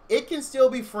 It Can Still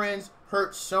Be Friends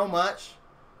hurts so much,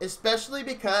 especially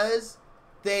because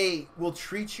they will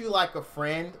treat you like a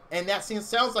friend. And that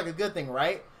sounds like a good thing,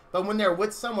 right? But when they're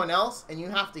with someone else and you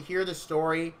have to hear the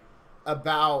story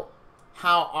about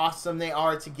how awesome they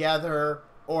are together,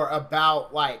 or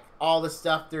about like all the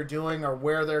stuff they're doing or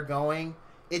where they're going,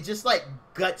 it just like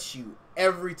guts you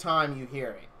every time you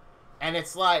hear it. And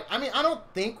it's like, I mean, I don't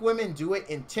think women do it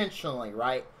intentionally,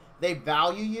 right? They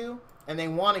value you and they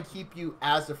want to keep you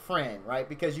as a friend, right?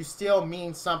 Because you still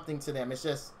mean something to them. It's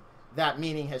just that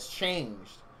meaning has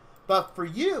changed. But for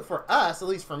you, for us, at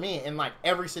least for me, in like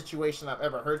every situation I've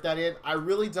ever heard that in, I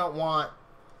really don't want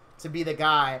to be the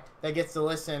guy that gets to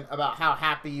listen about how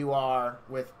happy you are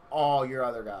with all your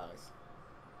other guys.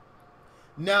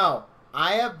 No,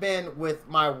 I have been with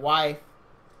my wife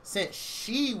since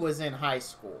she was in high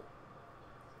school.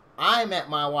 I met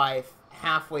my wife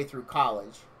halfway through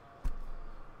college.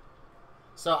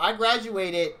 So I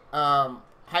graduated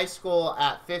high school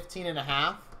at 15 and a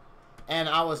half, and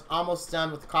I was almost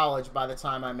done with college by the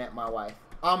time I met my wife.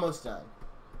 Almost done.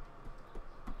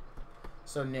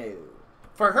 So no.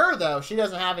 For her, though, she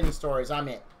doesn't have any stories. I'm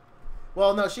it.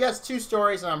 Well, no, she has 2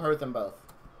 stories, and I'm heard them both.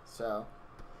 So,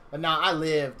 but now I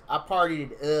lived. I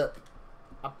partied it up.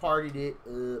 I partied it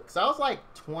up. Because I was like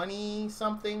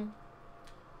 20-something.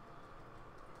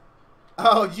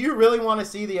 Oh, do you really want to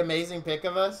see the amazing pic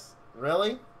of us?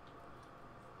 Really?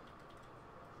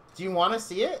 Do you want to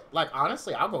see it? Like,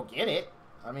 honestly, I'll go get it.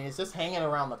 I mean, it's just hanging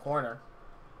around the corner.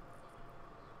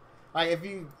 Like, if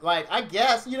you, like, I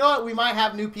guess, you know what? We might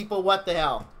have new people. What the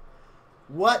hell?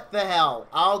 What the hell?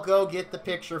 I'll go get the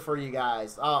picture for you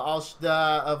guys.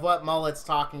 Of what Mullet's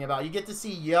talking about. You get to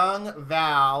see young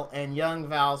Val and young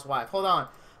Val's wife. Hold on.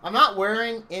 I'm not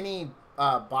wearing any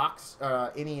shorts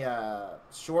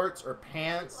or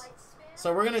pants.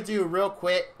 So we're going to do real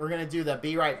quick. We're going to do the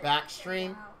Be Right Back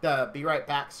stream. The Be Right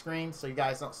Back screen. So you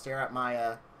guys don't stare at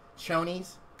my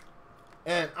chonies.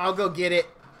 And I'll go get it.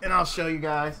 And I'll show you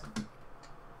guys.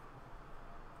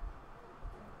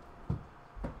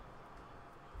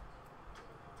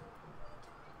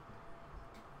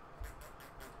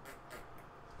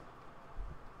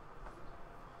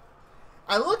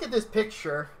 I look at this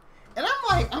picture, and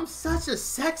I'm like, I'm such a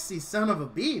sexy son of a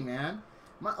bee, man.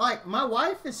 My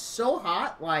wife is so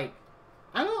hot. Like,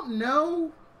 I don't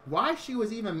know why she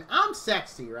was even. I'm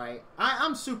sexy, right?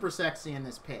 I'm super sexy in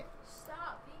this pic.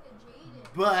 Stop being a jaded.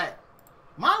 But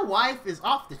my wife is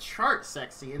off the chart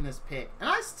sexy in this pic, and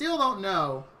I still don't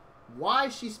know why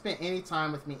she spent any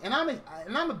time with me. And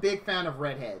I'm a big fan of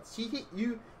redheads.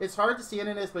 It's hard to see it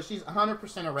in this, but she's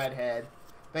 100% a redhead.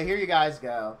 But here you guys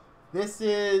go. This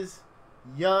is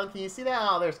young. Can you see that?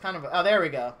 Oh, there's kind of. Oh, there we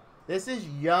go. This is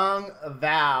young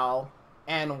Val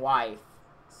and wife.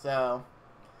 So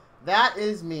that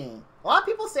is me. A lot of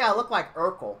people say I look like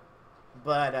Urkel,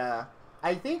 but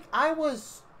I think I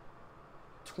was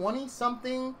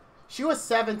 20-something. She was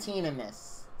 17 in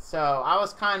this. So I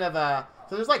was kind of a...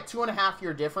 So there's like 2.5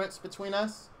 year difference between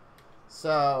us.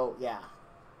 So, yeah.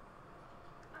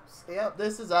 Yep,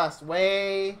 this is us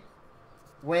way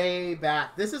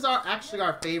back. This is actually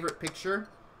our favorite picture.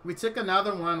 We took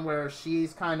another one where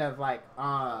she's kind of like...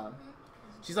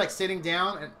 she's like sitting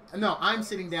down. And, no, I'm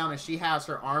sitting down and she has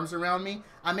her arms around me.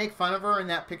 I make fun of her in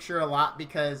that picture a lot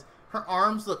because her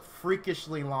arms look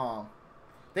freakishly long.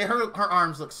 Her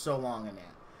arms look so long in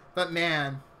that. But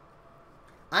man,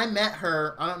 I met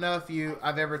her. I don't know if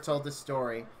I've ever told this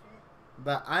story,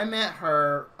 but I met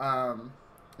her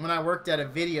when I worked at a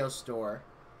video store,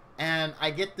 and I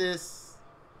get this.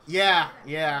 Yeah,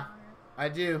 I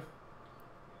do.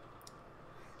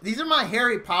 These are my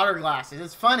Harry Potter glasses.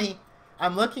 It's funny.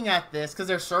 I'm looking at this because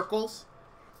they're circles,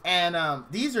 and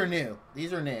these are new.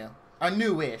 These are new,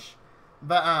 newish,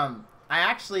 but I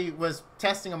actually was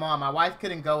testing them on. My wife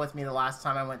couldn't go with me the last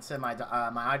time I went to my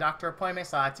eye doctor appointment,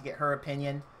 so I had to get her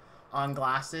opinion on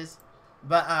glasses.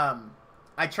 But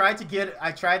I tried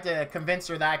to convince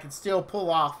her that I could still pull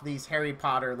off these Harry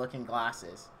Potter looking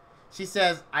glasses. She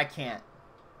says I can't.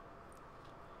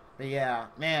 But yeah,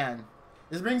 man,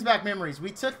 this brings back memories. We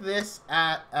took this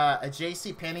at a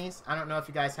JCPenney's. I don't know if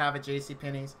you guys have a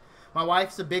JCPenney's. My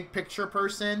wife's a big picture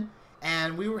person,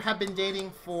 and we have been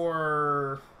dating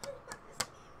for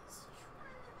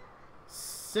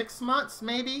 6 months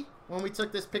maybe when we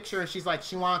took this picture, and she's like,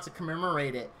 she wanted to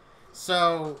commemorate it.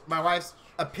 So my wife's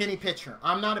a penny pitcher.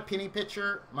 I'm not a penny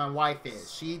pitcher. My wife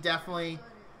is. She definitely...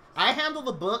 I handle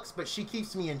the books, but she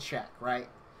keeps me in check, right?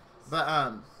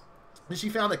 But she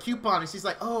found a coupon, and she's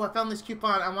like, oh, I found this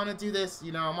coupon. I want to do this.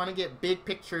 You know, I want to get big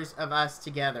pictures of us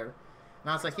together. And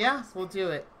I was like, yeah, we'll do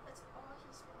it.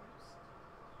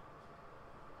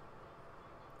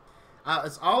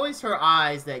 It's always her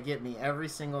eyes that get me every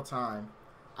single time.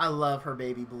 I love her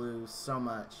baby blues so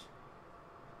much.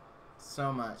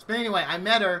 So much. But anyway, I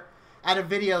met her at a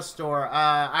video store.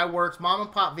 I worked mom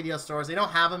and pop video stores. They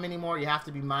don't have them anymore. You have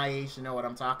to be my age to know what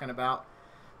I'm talking about.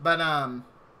 But I'm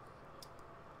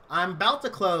about to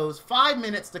close. 5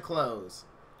 minutes to close.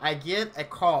 I get a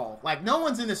call. Like, no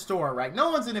one's in the store, right?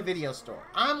 No one's in a video store.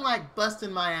 I'm like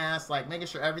busting my ass, like making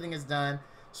sure everything is done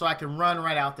so I can run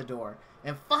right out the door.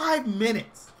 And 5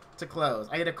 minutes to close,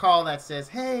 I get a call that says,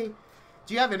 hey,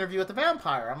 do you have Interview with the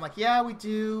Vampire? I'm like, yeah, we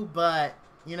do, but,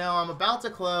 you know, I'm about to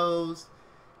close.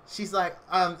 She's like,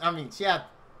 I mean, she had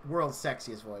world's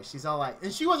sexiest voice. She's all like,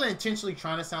 and she wasn't intentionally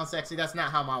trying to sound sexy. That's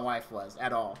not how my wife was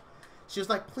at all. She was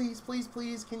like, please, please,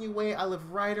 please, can you wait? I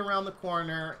live right around the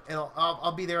corner.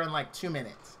 I'll be there in like 2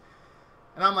 minutes.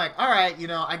 And I'm like, all right, you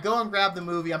know, I go and grab the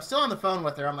movie. I'm still on the phone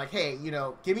with her. I'm like, hey, you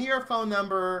know, give me your phone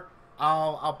number.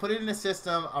 I'll put it in the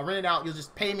system. I'll rent it out. You'll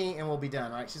just pay me and we'll be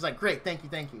done, right? She's like, great, thank you,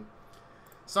 thank you.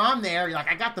 So I'm there. You're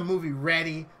like, I got the movie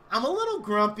ready. I'm a little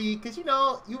grumpy because, you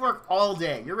know, you work all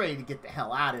day. You're ready to get the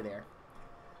hell out of there.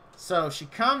 So she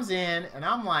comes in and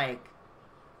I'm like,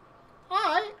 all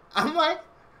right. I'm like,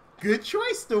 good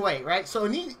choice to wait, right? So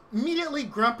immediately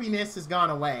grumpiness has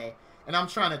gone away. And I'm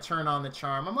trying to turn on the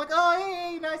charm. I'm like, oh,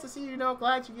 hey, nice to see you. You know,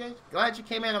 glad you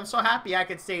came in. I'm so happy I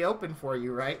could stay open for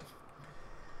you, right?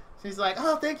 She's like,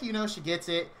 oh, thank you. You know, she gets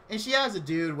it. And she has a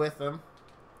dude with her.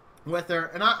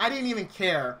 And I didn't even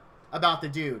care about the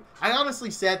dude. I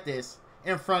honestly said this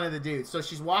in front of the dude. So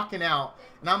she's walking out.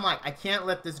 And I'm like, I can't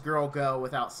let this girl go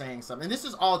without saying something. And this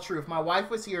is all true. If my wife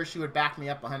was here, she would back me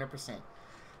up 100%.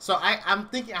 So I'm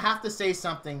thinking I have to say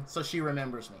something so she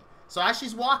remembers me. So as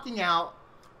she's walking out,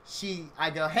 I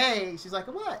go, hey, she's like,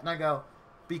 what? And I go,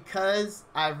 because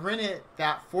I've rented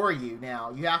that for you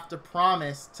now, you have to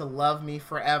promise to love me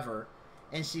forever.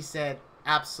 And she said,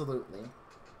 absolutely.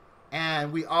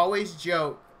 And we always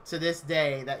joke to this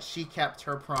day that she kept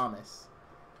her promise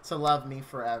to love me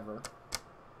forever.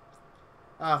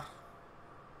 I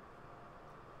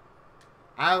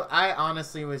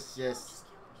honestly was just...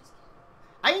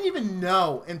 I didn't even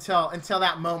know until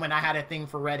that moment I had a thing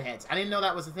for redheads. I didn't know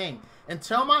that was a thing.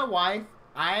 Until my wife,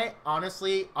 I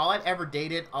honestly, all I'd ever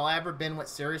dated, all I ever been with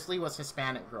seriously was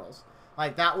Hispanic girls.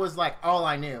 Like, that was, like, all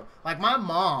I knew. Like, my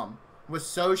mom was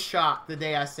so shocked the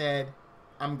day I said,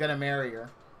 I'm gonna marry her.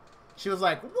 She was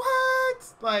like, what?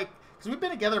 Like, because we've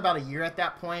been together about a year at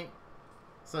that point.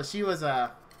 So she was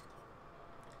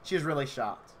really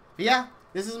shocked. But yeah,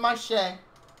 this is my Shay.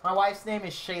 My wife's name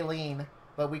is Shailene,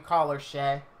 but we call her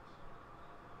Shay.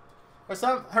 Or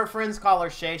her friends call her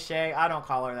Shay Shay. I don't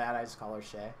call her that. I just call her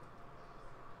Shay.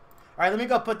 All right, let me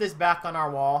go put this back on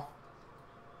our wall.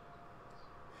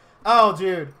 Oh,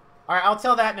 dude. All right, I'll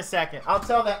tell that in a second. I'll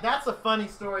tell that. That's a funny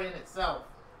story in itself.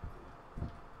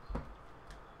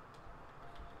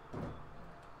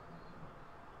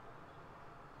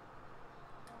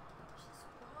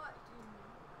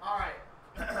 All right.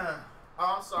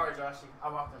 Oh, I'm sorry, Joshy. I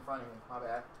walked in front of you. My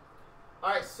bad.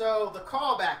 All right, so the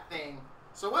callback thing.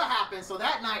 So what happened? So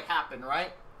that night happened,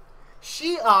 right?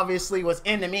 She obviously was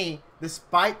into me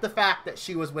despite the fact that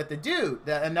she was with the dude,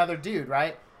 another dude,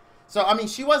 right? So, I mean,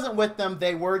 she wasn't with them.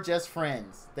 They were just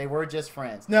friends. They were just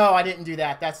friends. No, I didn't do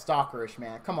that. That's stalkerish,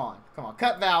 man. Come on. Come on.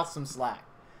 Cut Val some slack.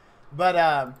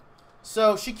 But,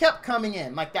 so she kept coming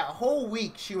in. Like, that whole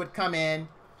week she would come in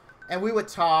and we would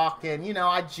talk and, you know,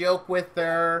 I'd joke with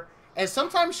her. And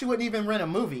sometimes she wouldn't even rent a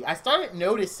movie. I started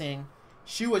noticing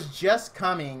she was just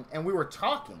coming and we were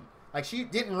talking. Like, she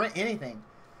didn't rent anything.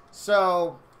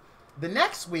 So the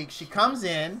next week she comes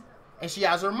in and she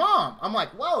has her mom. I'm like,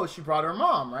 whoa, she brought her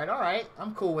mom, right? All right,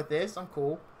 I'm cool with this. I'm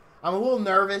cool. I'm a little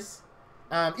nervous.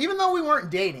 Even though we weren't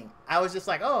dating, I was just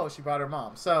like, oh, she brought her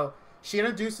mom. So she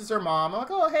introduces her mom. I'm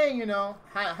like, oh, hey, you know,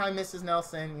 hi, Mrs.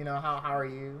 Nelson. You know, how are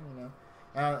you? You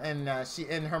know,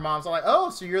 and her mom's all like, oh,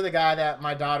 so you're the guy that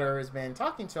my daughter has been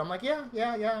talking to. I'm like,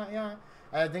 yeah.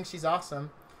 I think she's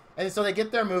awesome. And so they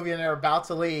get their movie and they're about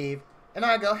to leave. And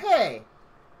I go, hey,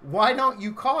 why don't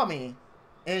you call me?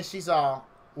 And she's all,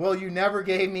 well, you never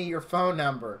gave me your phone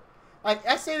number. Like,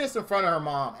 I say this in front of her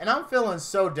mom, and I'm feeling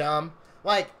so dumb.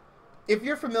 Like, if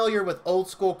you're familiar with old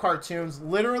school cartoons,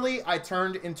 literally, I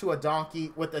turned into a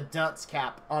donkey with a dunce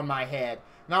cap on my head.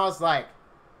 And I was like,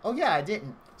 oh, yeah, I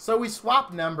didn't. So we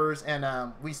swapped numbers,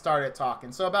 and we started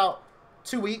talking. So about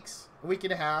 2 weeks, a week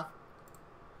and a half,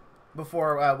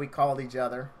 before we called each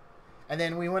other. And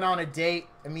then we went on a date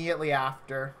immediately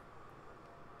after.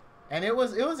 And it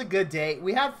was a good date.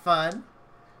 We had fun.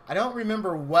 I don't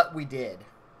remember what we did,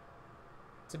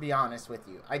 to be honest with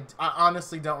you. I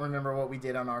honestly don't remember what we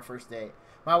did on our first date.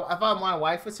 If my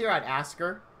wife was here, I'd ask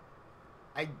her.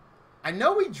 I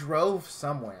know we drove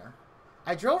somewhere.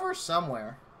 I drove her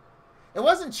somewhere. It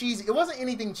wasn't cheesy. It wasn't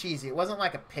anything cheesy. It wasn't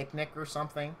like a picnic or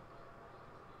something.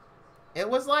 It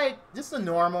was like just a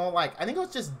normal, like, I think it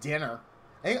was just dinner.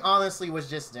 I think honestly it was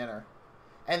just dinner.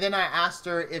 And then I asked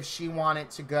her if she wanted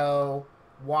to go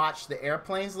watch the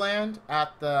airplanes land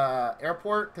at the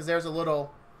airport. Because there's a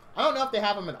little... I don't know if they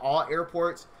have them at all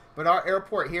airports. But our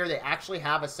airport here, they actually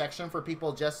have a section for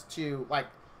people just to... Like,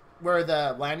 where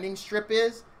the landing strip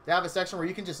is. They have a section where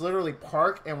you can just literally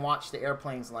park and watch the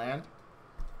airplanes land.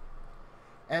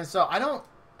 And so I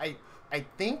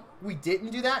think we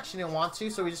didn't do that. She didn't want to,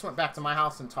 so we just went back to my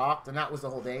house and talked, and that was the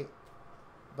whole date.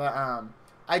 But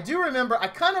I do remember I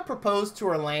kind of proposed to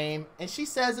her lame, and she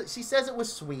says it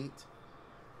was sweet.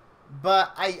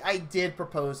 But I did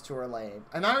propose to her lame.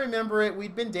 And I remember it.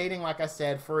 We'd been dating, like I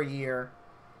said, for a year.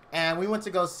 And we went to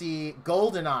go see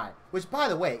GoldenEye, which, by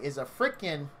the way, is a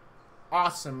freaking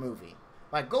awesome movie.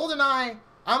 Like, GoldenEye,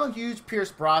 I'm a huge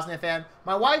Pierce Brosnan fan.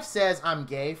 My wife says I'm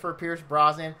gay for Pierce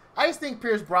Brosnan. I just think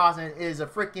Pierce Brosnan is a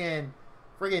freaking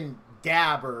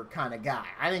dabber kind of guy.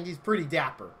 I think he's pretty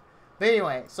dapper. But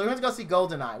anyway, so we went to go see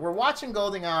GoldenEye. We're watching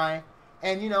GoldenEye,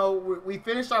 and, you know, we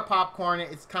finished our popcorn.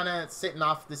 It's kind of sitting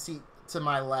off the seat to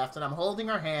my left, and I'm holding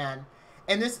her hand.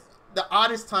 And the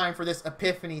oddest time for this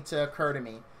epiphany to occur to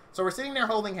me. So we're sitting there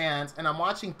holding hands, and I'm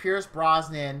watching Pierce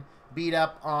Brosnan beat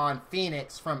up on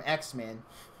Phoenix from X-Men.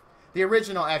 The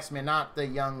original X-Men, not the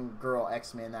young girl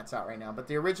X-Men that's out right now, but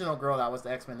the original girl that was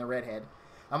the X-Men, the redhead.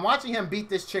 I'm watching him beat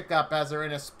this chick up as they're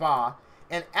in a spa,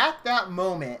 and at that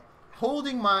moment,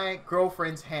 holding my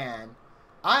girlfriend's hand,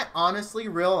 I honestly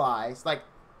realized, I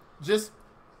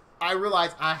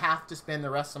realized I have to spend the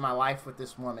rest of my life with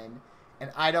this woman,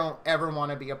 and I don't ever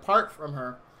want to be apart from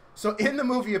her. So in the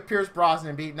movie of Pierce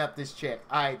Brosnan beating up this chick,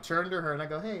 I turned to her and I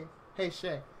go, hey,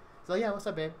 Shay. So, yeah, what's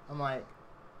up, babe? I'm like,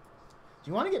 do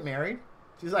you want to get married?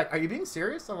 She's like, are you being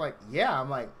serious? I'm like, yeah. I'm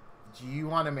like, do you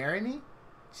want to marry me?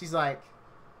 She's like,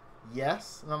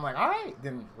 yes. And I'm like, all right,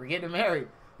 then we're getting married.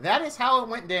 That is how it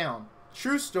went down.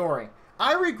 True story.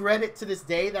 I regret it to this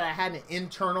day that I hadn't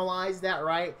internalized that,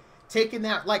 right? Taken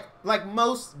that, like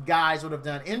most guys would have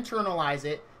done, internalize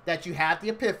it, that you had the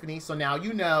epiphany, so now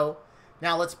you know.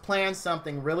 Now let's plan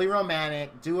something really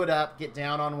romantic, do it up, get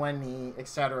down on one knee,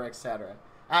 etc., etc.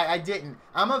 I didn't.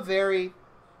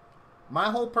 My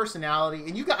whole personality,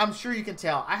 and I'm sure you can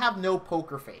tell, I have no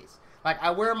poker face. Like, I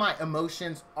wear my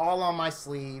emotions all on my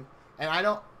sleeve, and I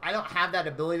don't have that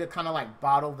ability to kind of like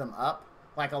bottle them up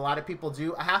like a lot of people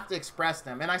do. I have to express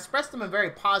them, and I express them in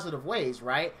very positive ways,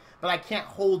 right? But I can't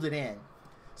hold it in.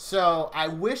 So I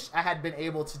wish I had been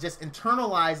able to just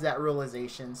internalize that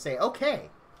realization, say, okay,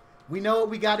 we know what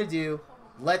we got to do.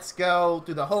 Let's go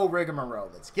through the whole rigmarole.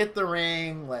 Let's get the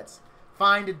ring. Let's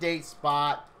find a date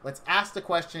spot. Let's ask the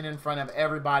question in front of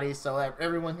everybody so that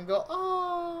everyone can go,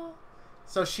 oh.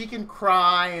 So she can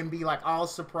cry and be like all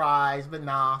surprised. But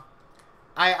nah.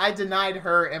 I denied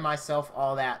her and myself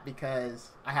all that because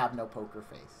I have no poker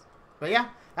face. But yeah,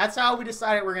 that's how we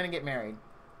decided we're going to get married.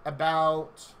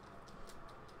 About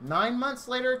 9 months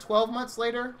later, 12 months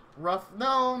later,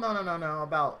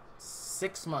 about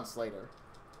 6 months later,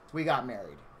 we got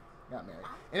married.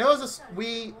 And it was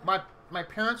my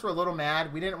parents were a little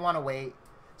mad. We didn't want to wait.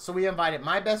 So we invited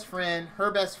my best friend, her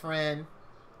best friend,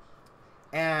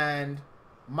 and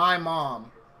my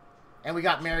mom. And we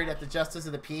got married at the Justice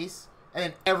of the Peace. And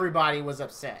then everybody was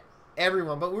upset.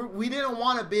 Everyone. But we didn't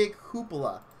want a big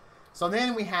hoopla. So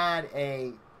then we had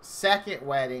a second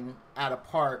wedding at a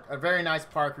park, a very nice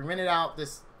park. We rented out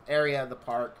this area of the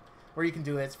park where you can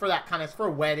do it. It's for that kind of, it's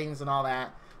for weddings and all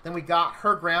that. Then we got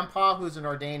her grandpa, who's an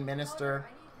ordained minister,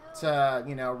 to,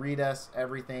 you know, read us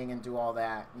everything and do all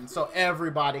that. And so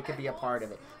everybody could be a part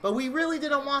of it. But we really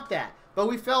didn't want that. But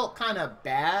we felt kind of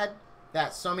bad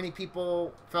that so many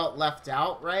people felt left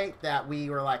out, right? That we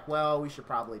were like, well, we should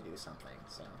probably do something.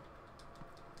 So,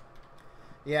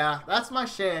 yeah, that's my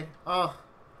Shay. Oh,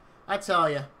 I tell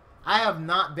you, I have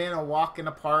not been a walk in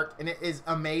the park, and it is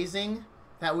amazing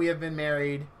that we have been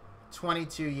married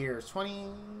 22 years.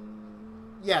 22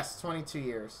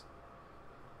 years.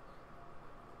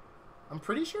 I'm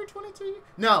pretty sure 22 years.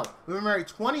 No, we were married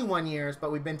 21 years,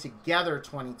 but we've been together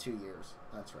 22 years.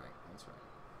 That's right. That's right.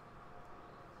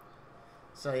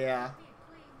 So, yeah.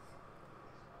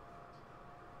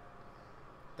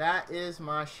 That is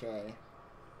my Shay.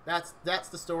 That's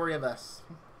the story of us.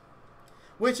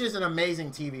 Which is an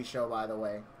amazing TV show, by the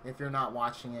way. If you're not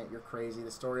watching it, you're crazy.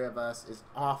 The Story of Us is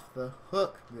off the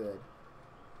hook good.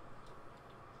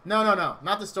 No.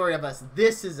 Not The Story of Us.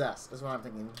 This Is Us is what I'm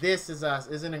thinking. This Is Us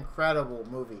is an incredible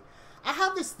movie. I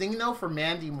have this thing, though, for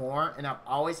Mandy Moore, and I've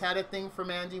always had a thing for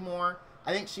Mandy Moore.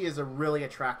 I think she is a really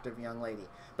attractive young lady.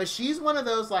 But she's one of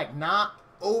those, like, not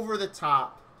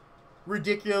over-the-top,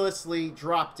 ridiculously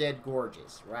drop-dead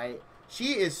gorgeous, right?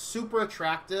 She is super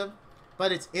attractive,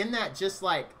 but it's in that just,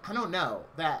 like, I don't know,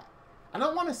 that, I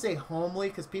don't want to say homely,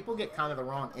 because people get kind of the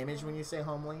wrong image when you say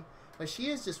homely, but she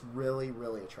is just really,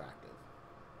 really attractive.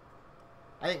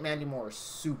 I think Mandy Moore is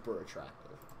super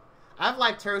attractive. I've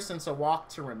liked her since A Walk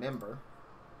to Remember.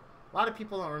 A lot of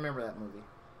people don't remember that movie.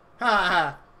 Ha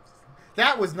ha.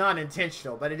 That was not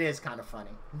intentional, but it is kind of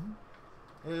funny.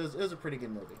 It was a pretty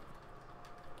good movie.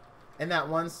 And that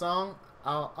one song,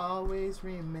 I'll always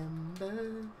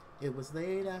remember, it was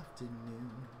late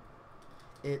afternoon.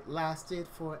 It lasted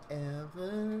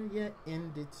forever, yet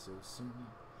ended so soon.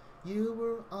 You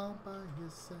were all by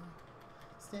yourself,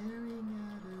 staring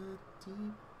at a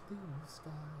deep blue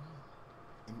sky.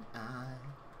 And I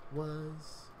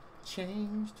was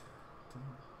changed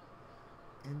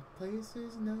in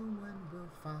places no one will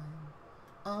find.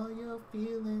 All your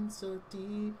feelings so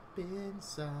deep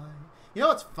inside. You know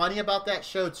what's funny about that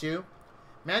show too?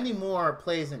 Mandy Moore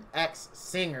plays an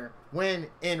ex-singer when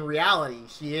in reality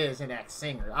she is an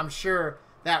ex-singer. I'm sure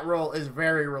that role is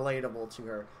very relatable to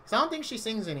her. Because I don't think she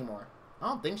sings anymore. I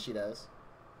don't think she does.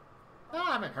 No,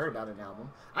 I haven't heard about an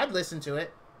album. I'd listen to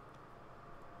it.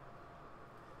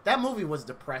 That movie was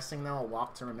depressing though, A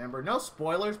Walk to Remember. No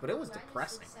spoilers, but it was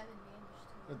depressing.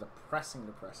 It was a depressing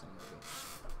movie.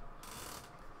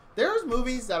 There's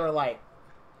movies that are like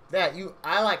that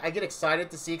I get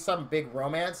excited to see because I'm a big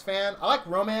romance fan. I like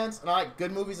romance and I like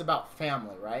good movies about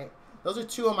family, right? Those are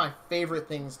two of my favorite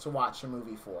things to watch a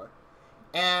movie for.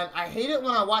 And I hate it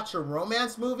when I watch a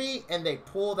romance movie and they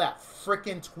pull that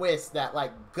freaking twist that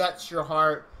like guts your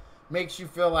heart, makes you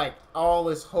feel like all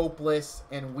is hopeless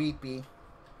and weepy.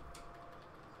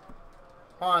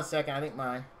 Hold on a second, I think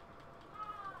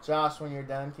Josh, when you're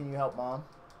done, can you help Mom?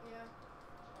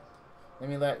 Let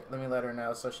me let her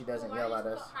know so she doesn't yell at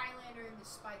us.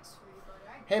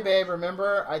 Hey babe,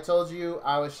 remember I told you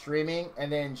I was streaming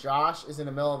and then Josh is in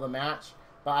the middle of a match,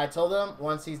 but I told him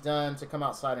once he's done to come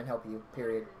outside and help you.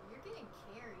 Period. You're getting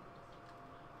carried.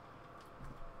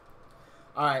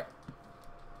 All right.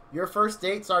 Your first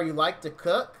dates are you like to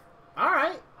cook? All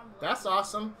right. That's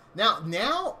awesome.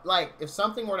 Now, like if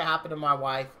something were to happen to my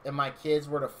wife and my kids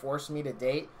were to force me to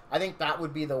date, I think that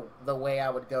would be the way I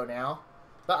would go now.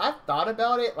 But I've thought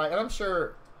about it, like, and I'm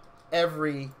sure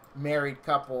every married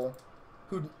couple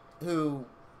who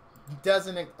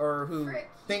doesn't or who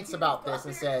thinks about this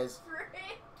and says,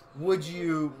 would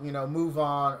you move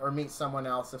on or meet someone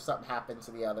else if something happened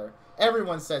to the other?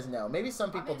 Everyone says no. Maybe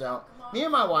some people don't. Me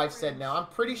and my wife said no. I'm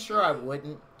pretty sure I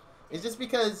wouldn't. It's just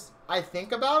because I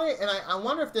think about it, and I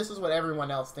wonder if this is what everyone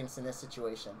else thinks in this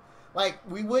situation. Like,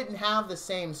 we wouldn't have the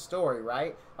same story,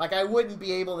 right? Like, I wouldn't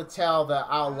be able to tell the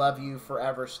I'll love you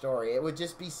forever story. It would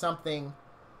just be something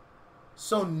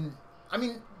so... I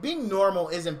mean, being normal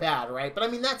isn't bad, right? But, I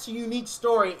mean, that's a unique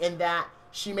story in that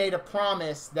she made a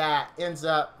promise that ends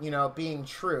up, being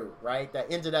true, right? That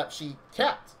ended up she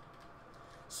kept.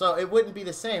 So, it wouldn't be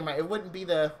the same, right? It wouldn't be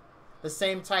the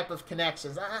same type of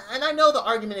connections. And I know the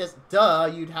argument is, duh,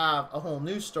 you'd have a whole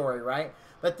new story, right?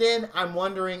 But then I'm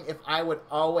wondering if I would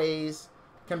always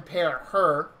compare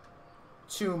her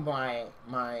to my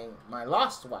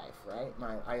lost wife, right?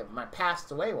 My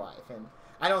passed away wife, and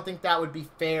I don't think that would be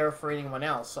fair for anyone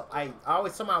else. So I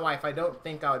always tell my wife I don't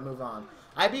think I would move on.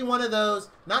 I'd be one of those,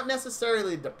 not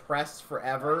necessarily depressed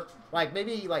forever, like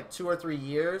maybe like 2 or 3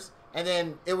 years, and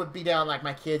then it would be down like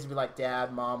my kids would be like,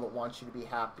 Dad, Mom would want you to be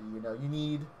happy. You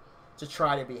need to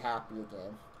try to be happy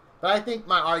again. But I think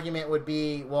my argument would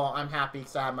be, well, I'm happy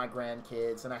because I have my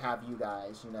grandkids and I have you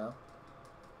guys,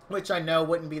 which I know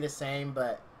wouldn't be the same,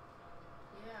 but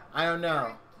yeah, I don't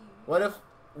know.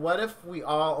 What if we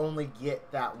all only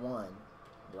get that one,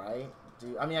 right?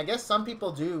 I guess some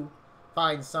people do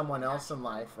find someone else in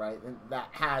life, right, and that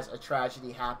has a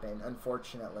tragedy happen,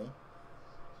 unfortunately.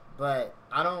 But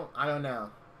I don't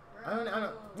know. I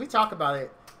don't. We talk about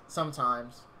it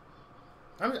sometimes.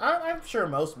 I'm sure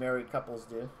most married couples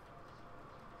do.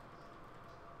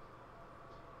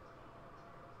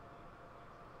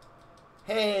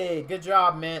 Hey, good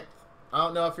job, Mint. I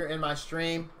don't know if you're in my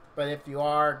stream, but if you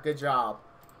are, good job.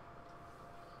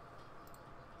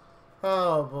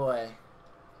 Oh, boy.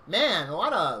 Man, a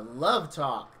lot of love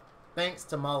talk. Thanks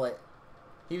to Mullet.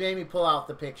 He made me pull out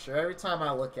the picture every time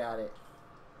I look at it.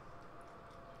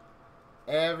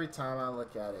 Every time I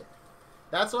look at it.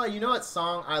 That's why, what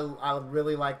song I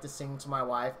really like to sing to my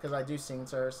wife, because I do sing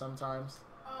to her sometimes,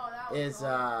 is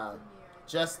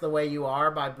Just the Way You Are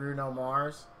by Bruno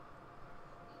Mars.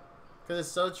 Because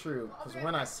it's so true. Because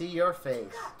when I see your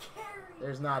face,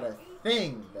 there's not a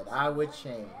thing that I would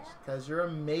change. Because you're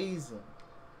amazing.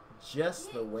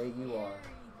 Just the way you are.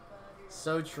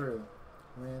 So true.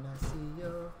 When I see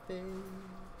your face.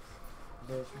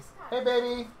 Hey,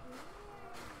 baby.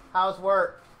 How's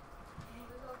work? It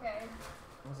was okay.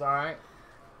 It was alright.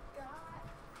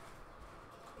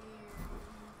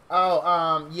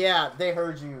 Oh, yeah, they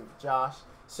heard you, Josh.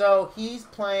 So he's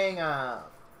playing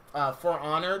For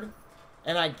Honored.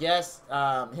 And I guess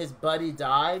his buddy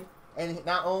died, And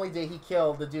not only did he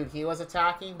kill the dude he was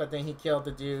attacking, but then he killed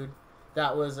the dude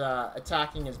that was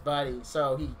attacking his buddy.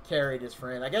 So he carried his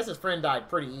friend. I guess his friend died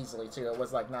pretty easily too. It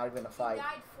was like not even a fight. He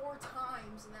died 4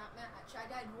 times in that match. I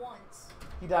died once.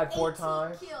 He died 4 18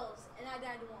 times. kills, and I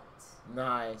died once.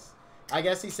 Nice. I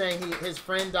guess he's saying his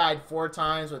friend died 4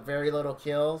 times with very little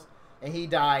kills, and he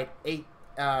died 8.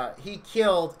 He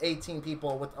killed 18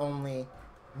 people with only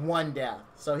 1 death.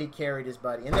 So he carried his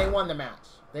buddy, and they won the match.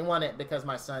 They won it because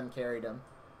my son carried him.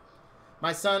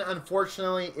 My son,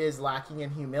 unfortunately, is lacking in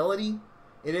humility.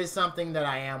 It is something that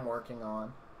I am working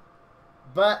on.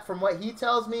 But from what he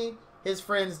tells me, his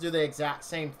friends do the exact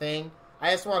same thing. I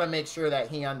just want to make sure that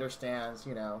he understands,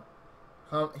 you know,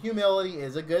 humility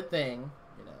is a good thing.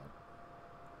 You know,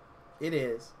 it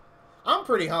is. I'm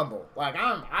pretty humble. Like,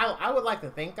 I would like to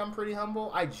think I'm pretty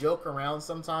humble. I joke around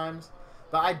sometimes,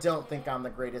 but I don't think I'm the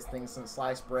greatest thing since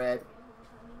sliced bread.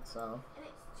 So.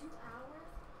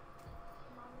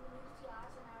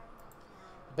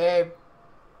 Babe,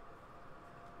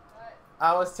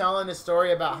 I was telling the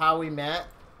story about how we met,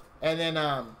 and then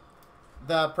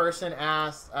the person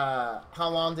asked how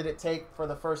long did it take for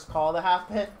the first call to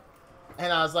happen,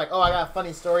 and I was like, oh, I got a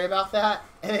funny story about that,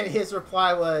 and then his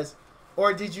reply was,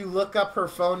 or did you look up her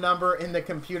phone number in the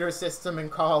computer system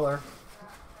and call her?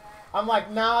 I'm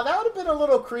like, nah, that would have been a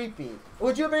little creepy.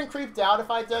 Would you have been creeped out if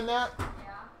I'd done that? Yeah.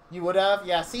 You would have?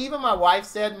 Yeah, see, even my wife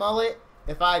said, Mullet,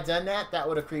 if I had done that, that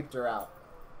would have creeped her out.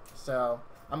 So,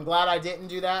 I'm glad I didn't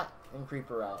do that and creep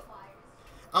her out.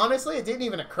 Honestly, it didn't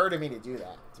even occur to me to do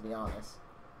that, to be honest.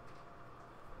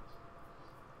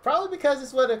 Probably because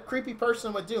it's what a creepy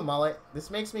person would do, Mullet.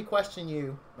 This makes me question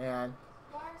you, man.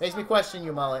 Makes me question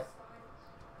you, Mullet.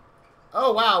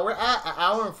 Oh, wow, we're at 1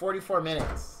 hour and 44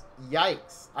 minutes.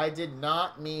 Yikes. I did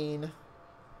not mean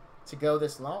to go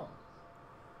this long.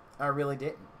 I really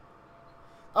didn't.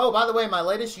 Oh, by the way, my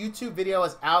latest YouTube video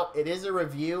is out. It is a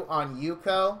review on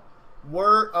Yuko.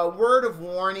 A word of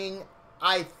warning.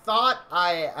 I thought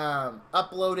I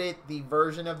uploaded the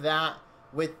version of that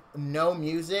with no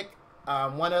music.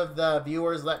 One of the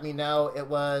viewers let me know it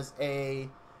was a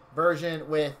version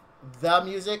with the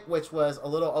music, which was a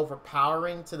little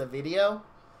overpowering to the video.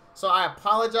 So I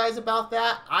apologize about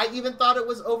that. I even thought it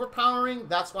was overpowering.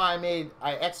 That's why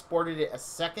I exported it a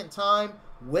second time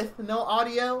with no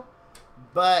audio.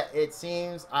 But it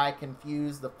seems I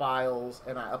confused the files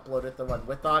and I uploaded the one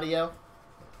with audio.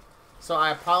 So I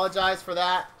apologize for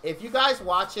that. If you guys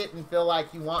watch it and feel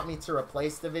like you want me to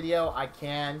replace the video, I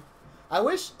can. I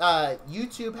wish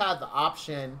YouTube had the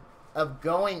option of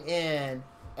going in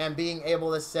and being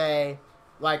able to say,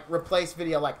 like, replace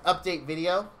video, like update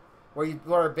video,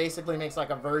 where it basically makes like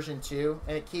a version 2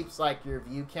 and it keeps like your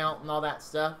view count and all that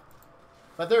stuff.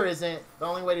 But there isn't. The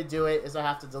only way to do it is I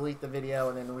have to delete the video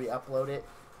and then re-upload it.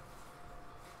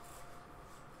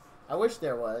 I wish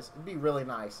there was. It'd be really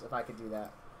nice if I could do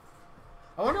that.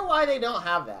 I wonder why they don't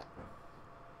have that.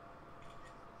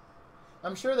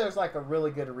 I'm sure there's like a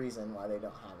really good reason why they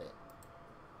don't have it.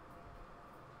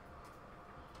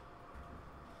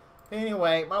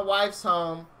 Anyway, my wife's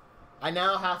home. I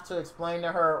now have to explain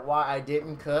to her why I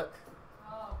didn't cook.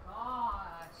 Oh,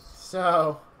 gosh.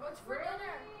 So... What's for dinner?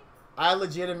 I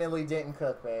legitimately didn't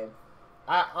cook, babe.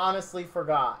 I honestly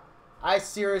forgot. I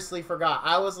seriously forgot.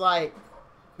 I was like,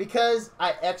 because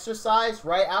I exercised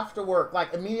right after work,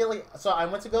 like immediately. So I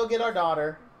went to go get our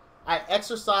daughter. I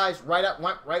exercised right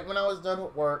when I was done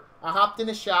with work. I hopped in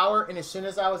the shower, and as soon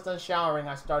as I was done showering,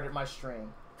 I started my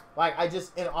stream. Like,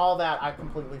 in all that, I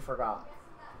completely forgot.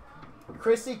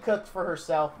 Chrissy cooked for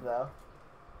herself, though.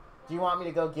 Do you want me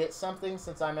to go get something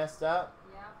since I messed up?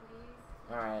 Yeah,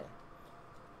 please. All right.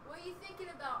 What are you thinking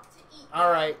about to eat?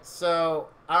 All right, so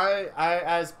I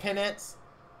as penance,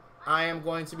 I am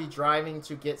going to be driving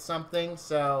to get something.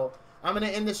 So I'm going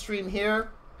to end the stream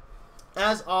here.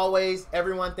 As always,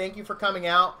 everyone, thank you for coming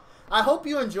out. I hope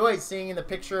you enjoyed seeing the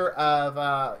picture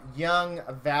of young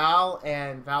Val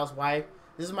and Val's wife.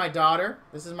 This is my daughter.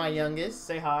 This is my youngest.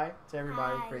 Say hi to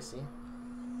everybody, Hi. Chrissy.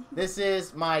 This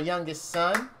is my youngest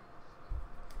son.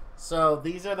 So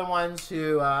these are the ones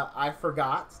who I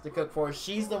forgot to cook for.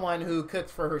 She's the one who cooked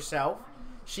for herself.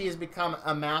 She has become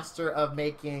a master of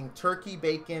making turkey,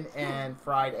 bacon, and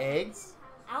fried eggs.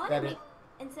 I want That to is- make,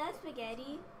 instead of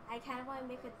spaghetti, I kind of want to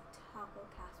make a taco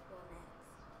casserole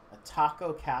next. A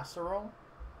taco casserole?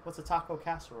 What's a taco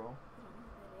casserole? I don't know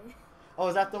what it is. Oh,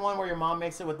 is that the one where your mom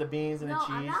makes it with the beans and No, the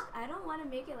cheese? I don't want to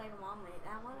make it like mom made.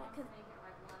 I want to, cause Make it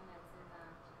like one that's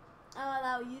in the...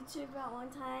 that YouTube at one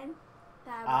time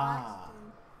that I Ah. watched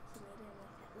and she made it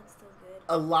like that looks so good.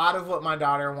 A lot of what my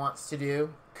daughter wants to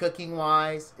do, cooking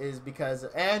wise is because,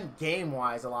 and game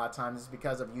wise a lot of times is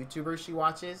because of YouTubers she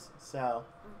watches. So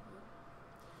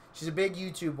she's a big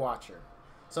YouTube watcher.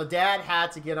 So Dad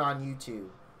had to get on YouTube.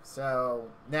 So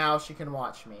now she can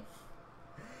watch me.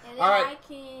 And then I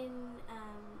can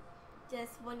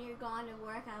just when you're gone to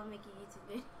work, I'll make a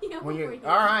YouTube video. When you're,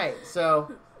 all right, so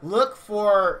look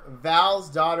for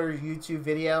Val's daughter's YouTube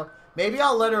video. Maybe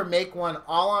I'll let her make one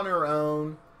all on her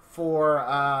own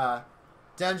for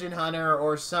Dungeon Hunter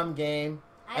or some game,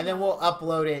 and then we'll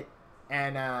upload it,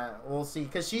 and we'll see.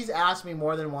 Because she's asked me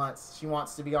more than once. She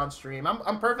wants to be on stream.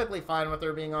 I'm perfectly fine with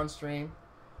her being on stream.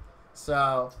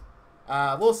 So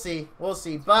we'll see. We'll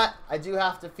see. But I do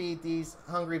have to feed these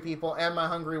hungry people and my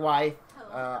hungry wife.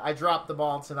 I dropped the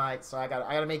ball tonight, so I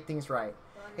gotta make things right.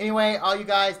 Anyway, all you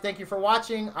guys, thank you for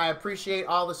watching. I appreciate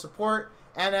all the support.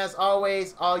 And as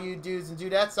always, all you dudes and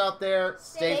dudettes out there,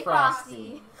 stay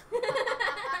frosty.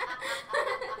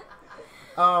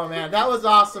 Oh, man. That was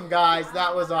awesome, guys.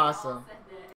 That was awesome.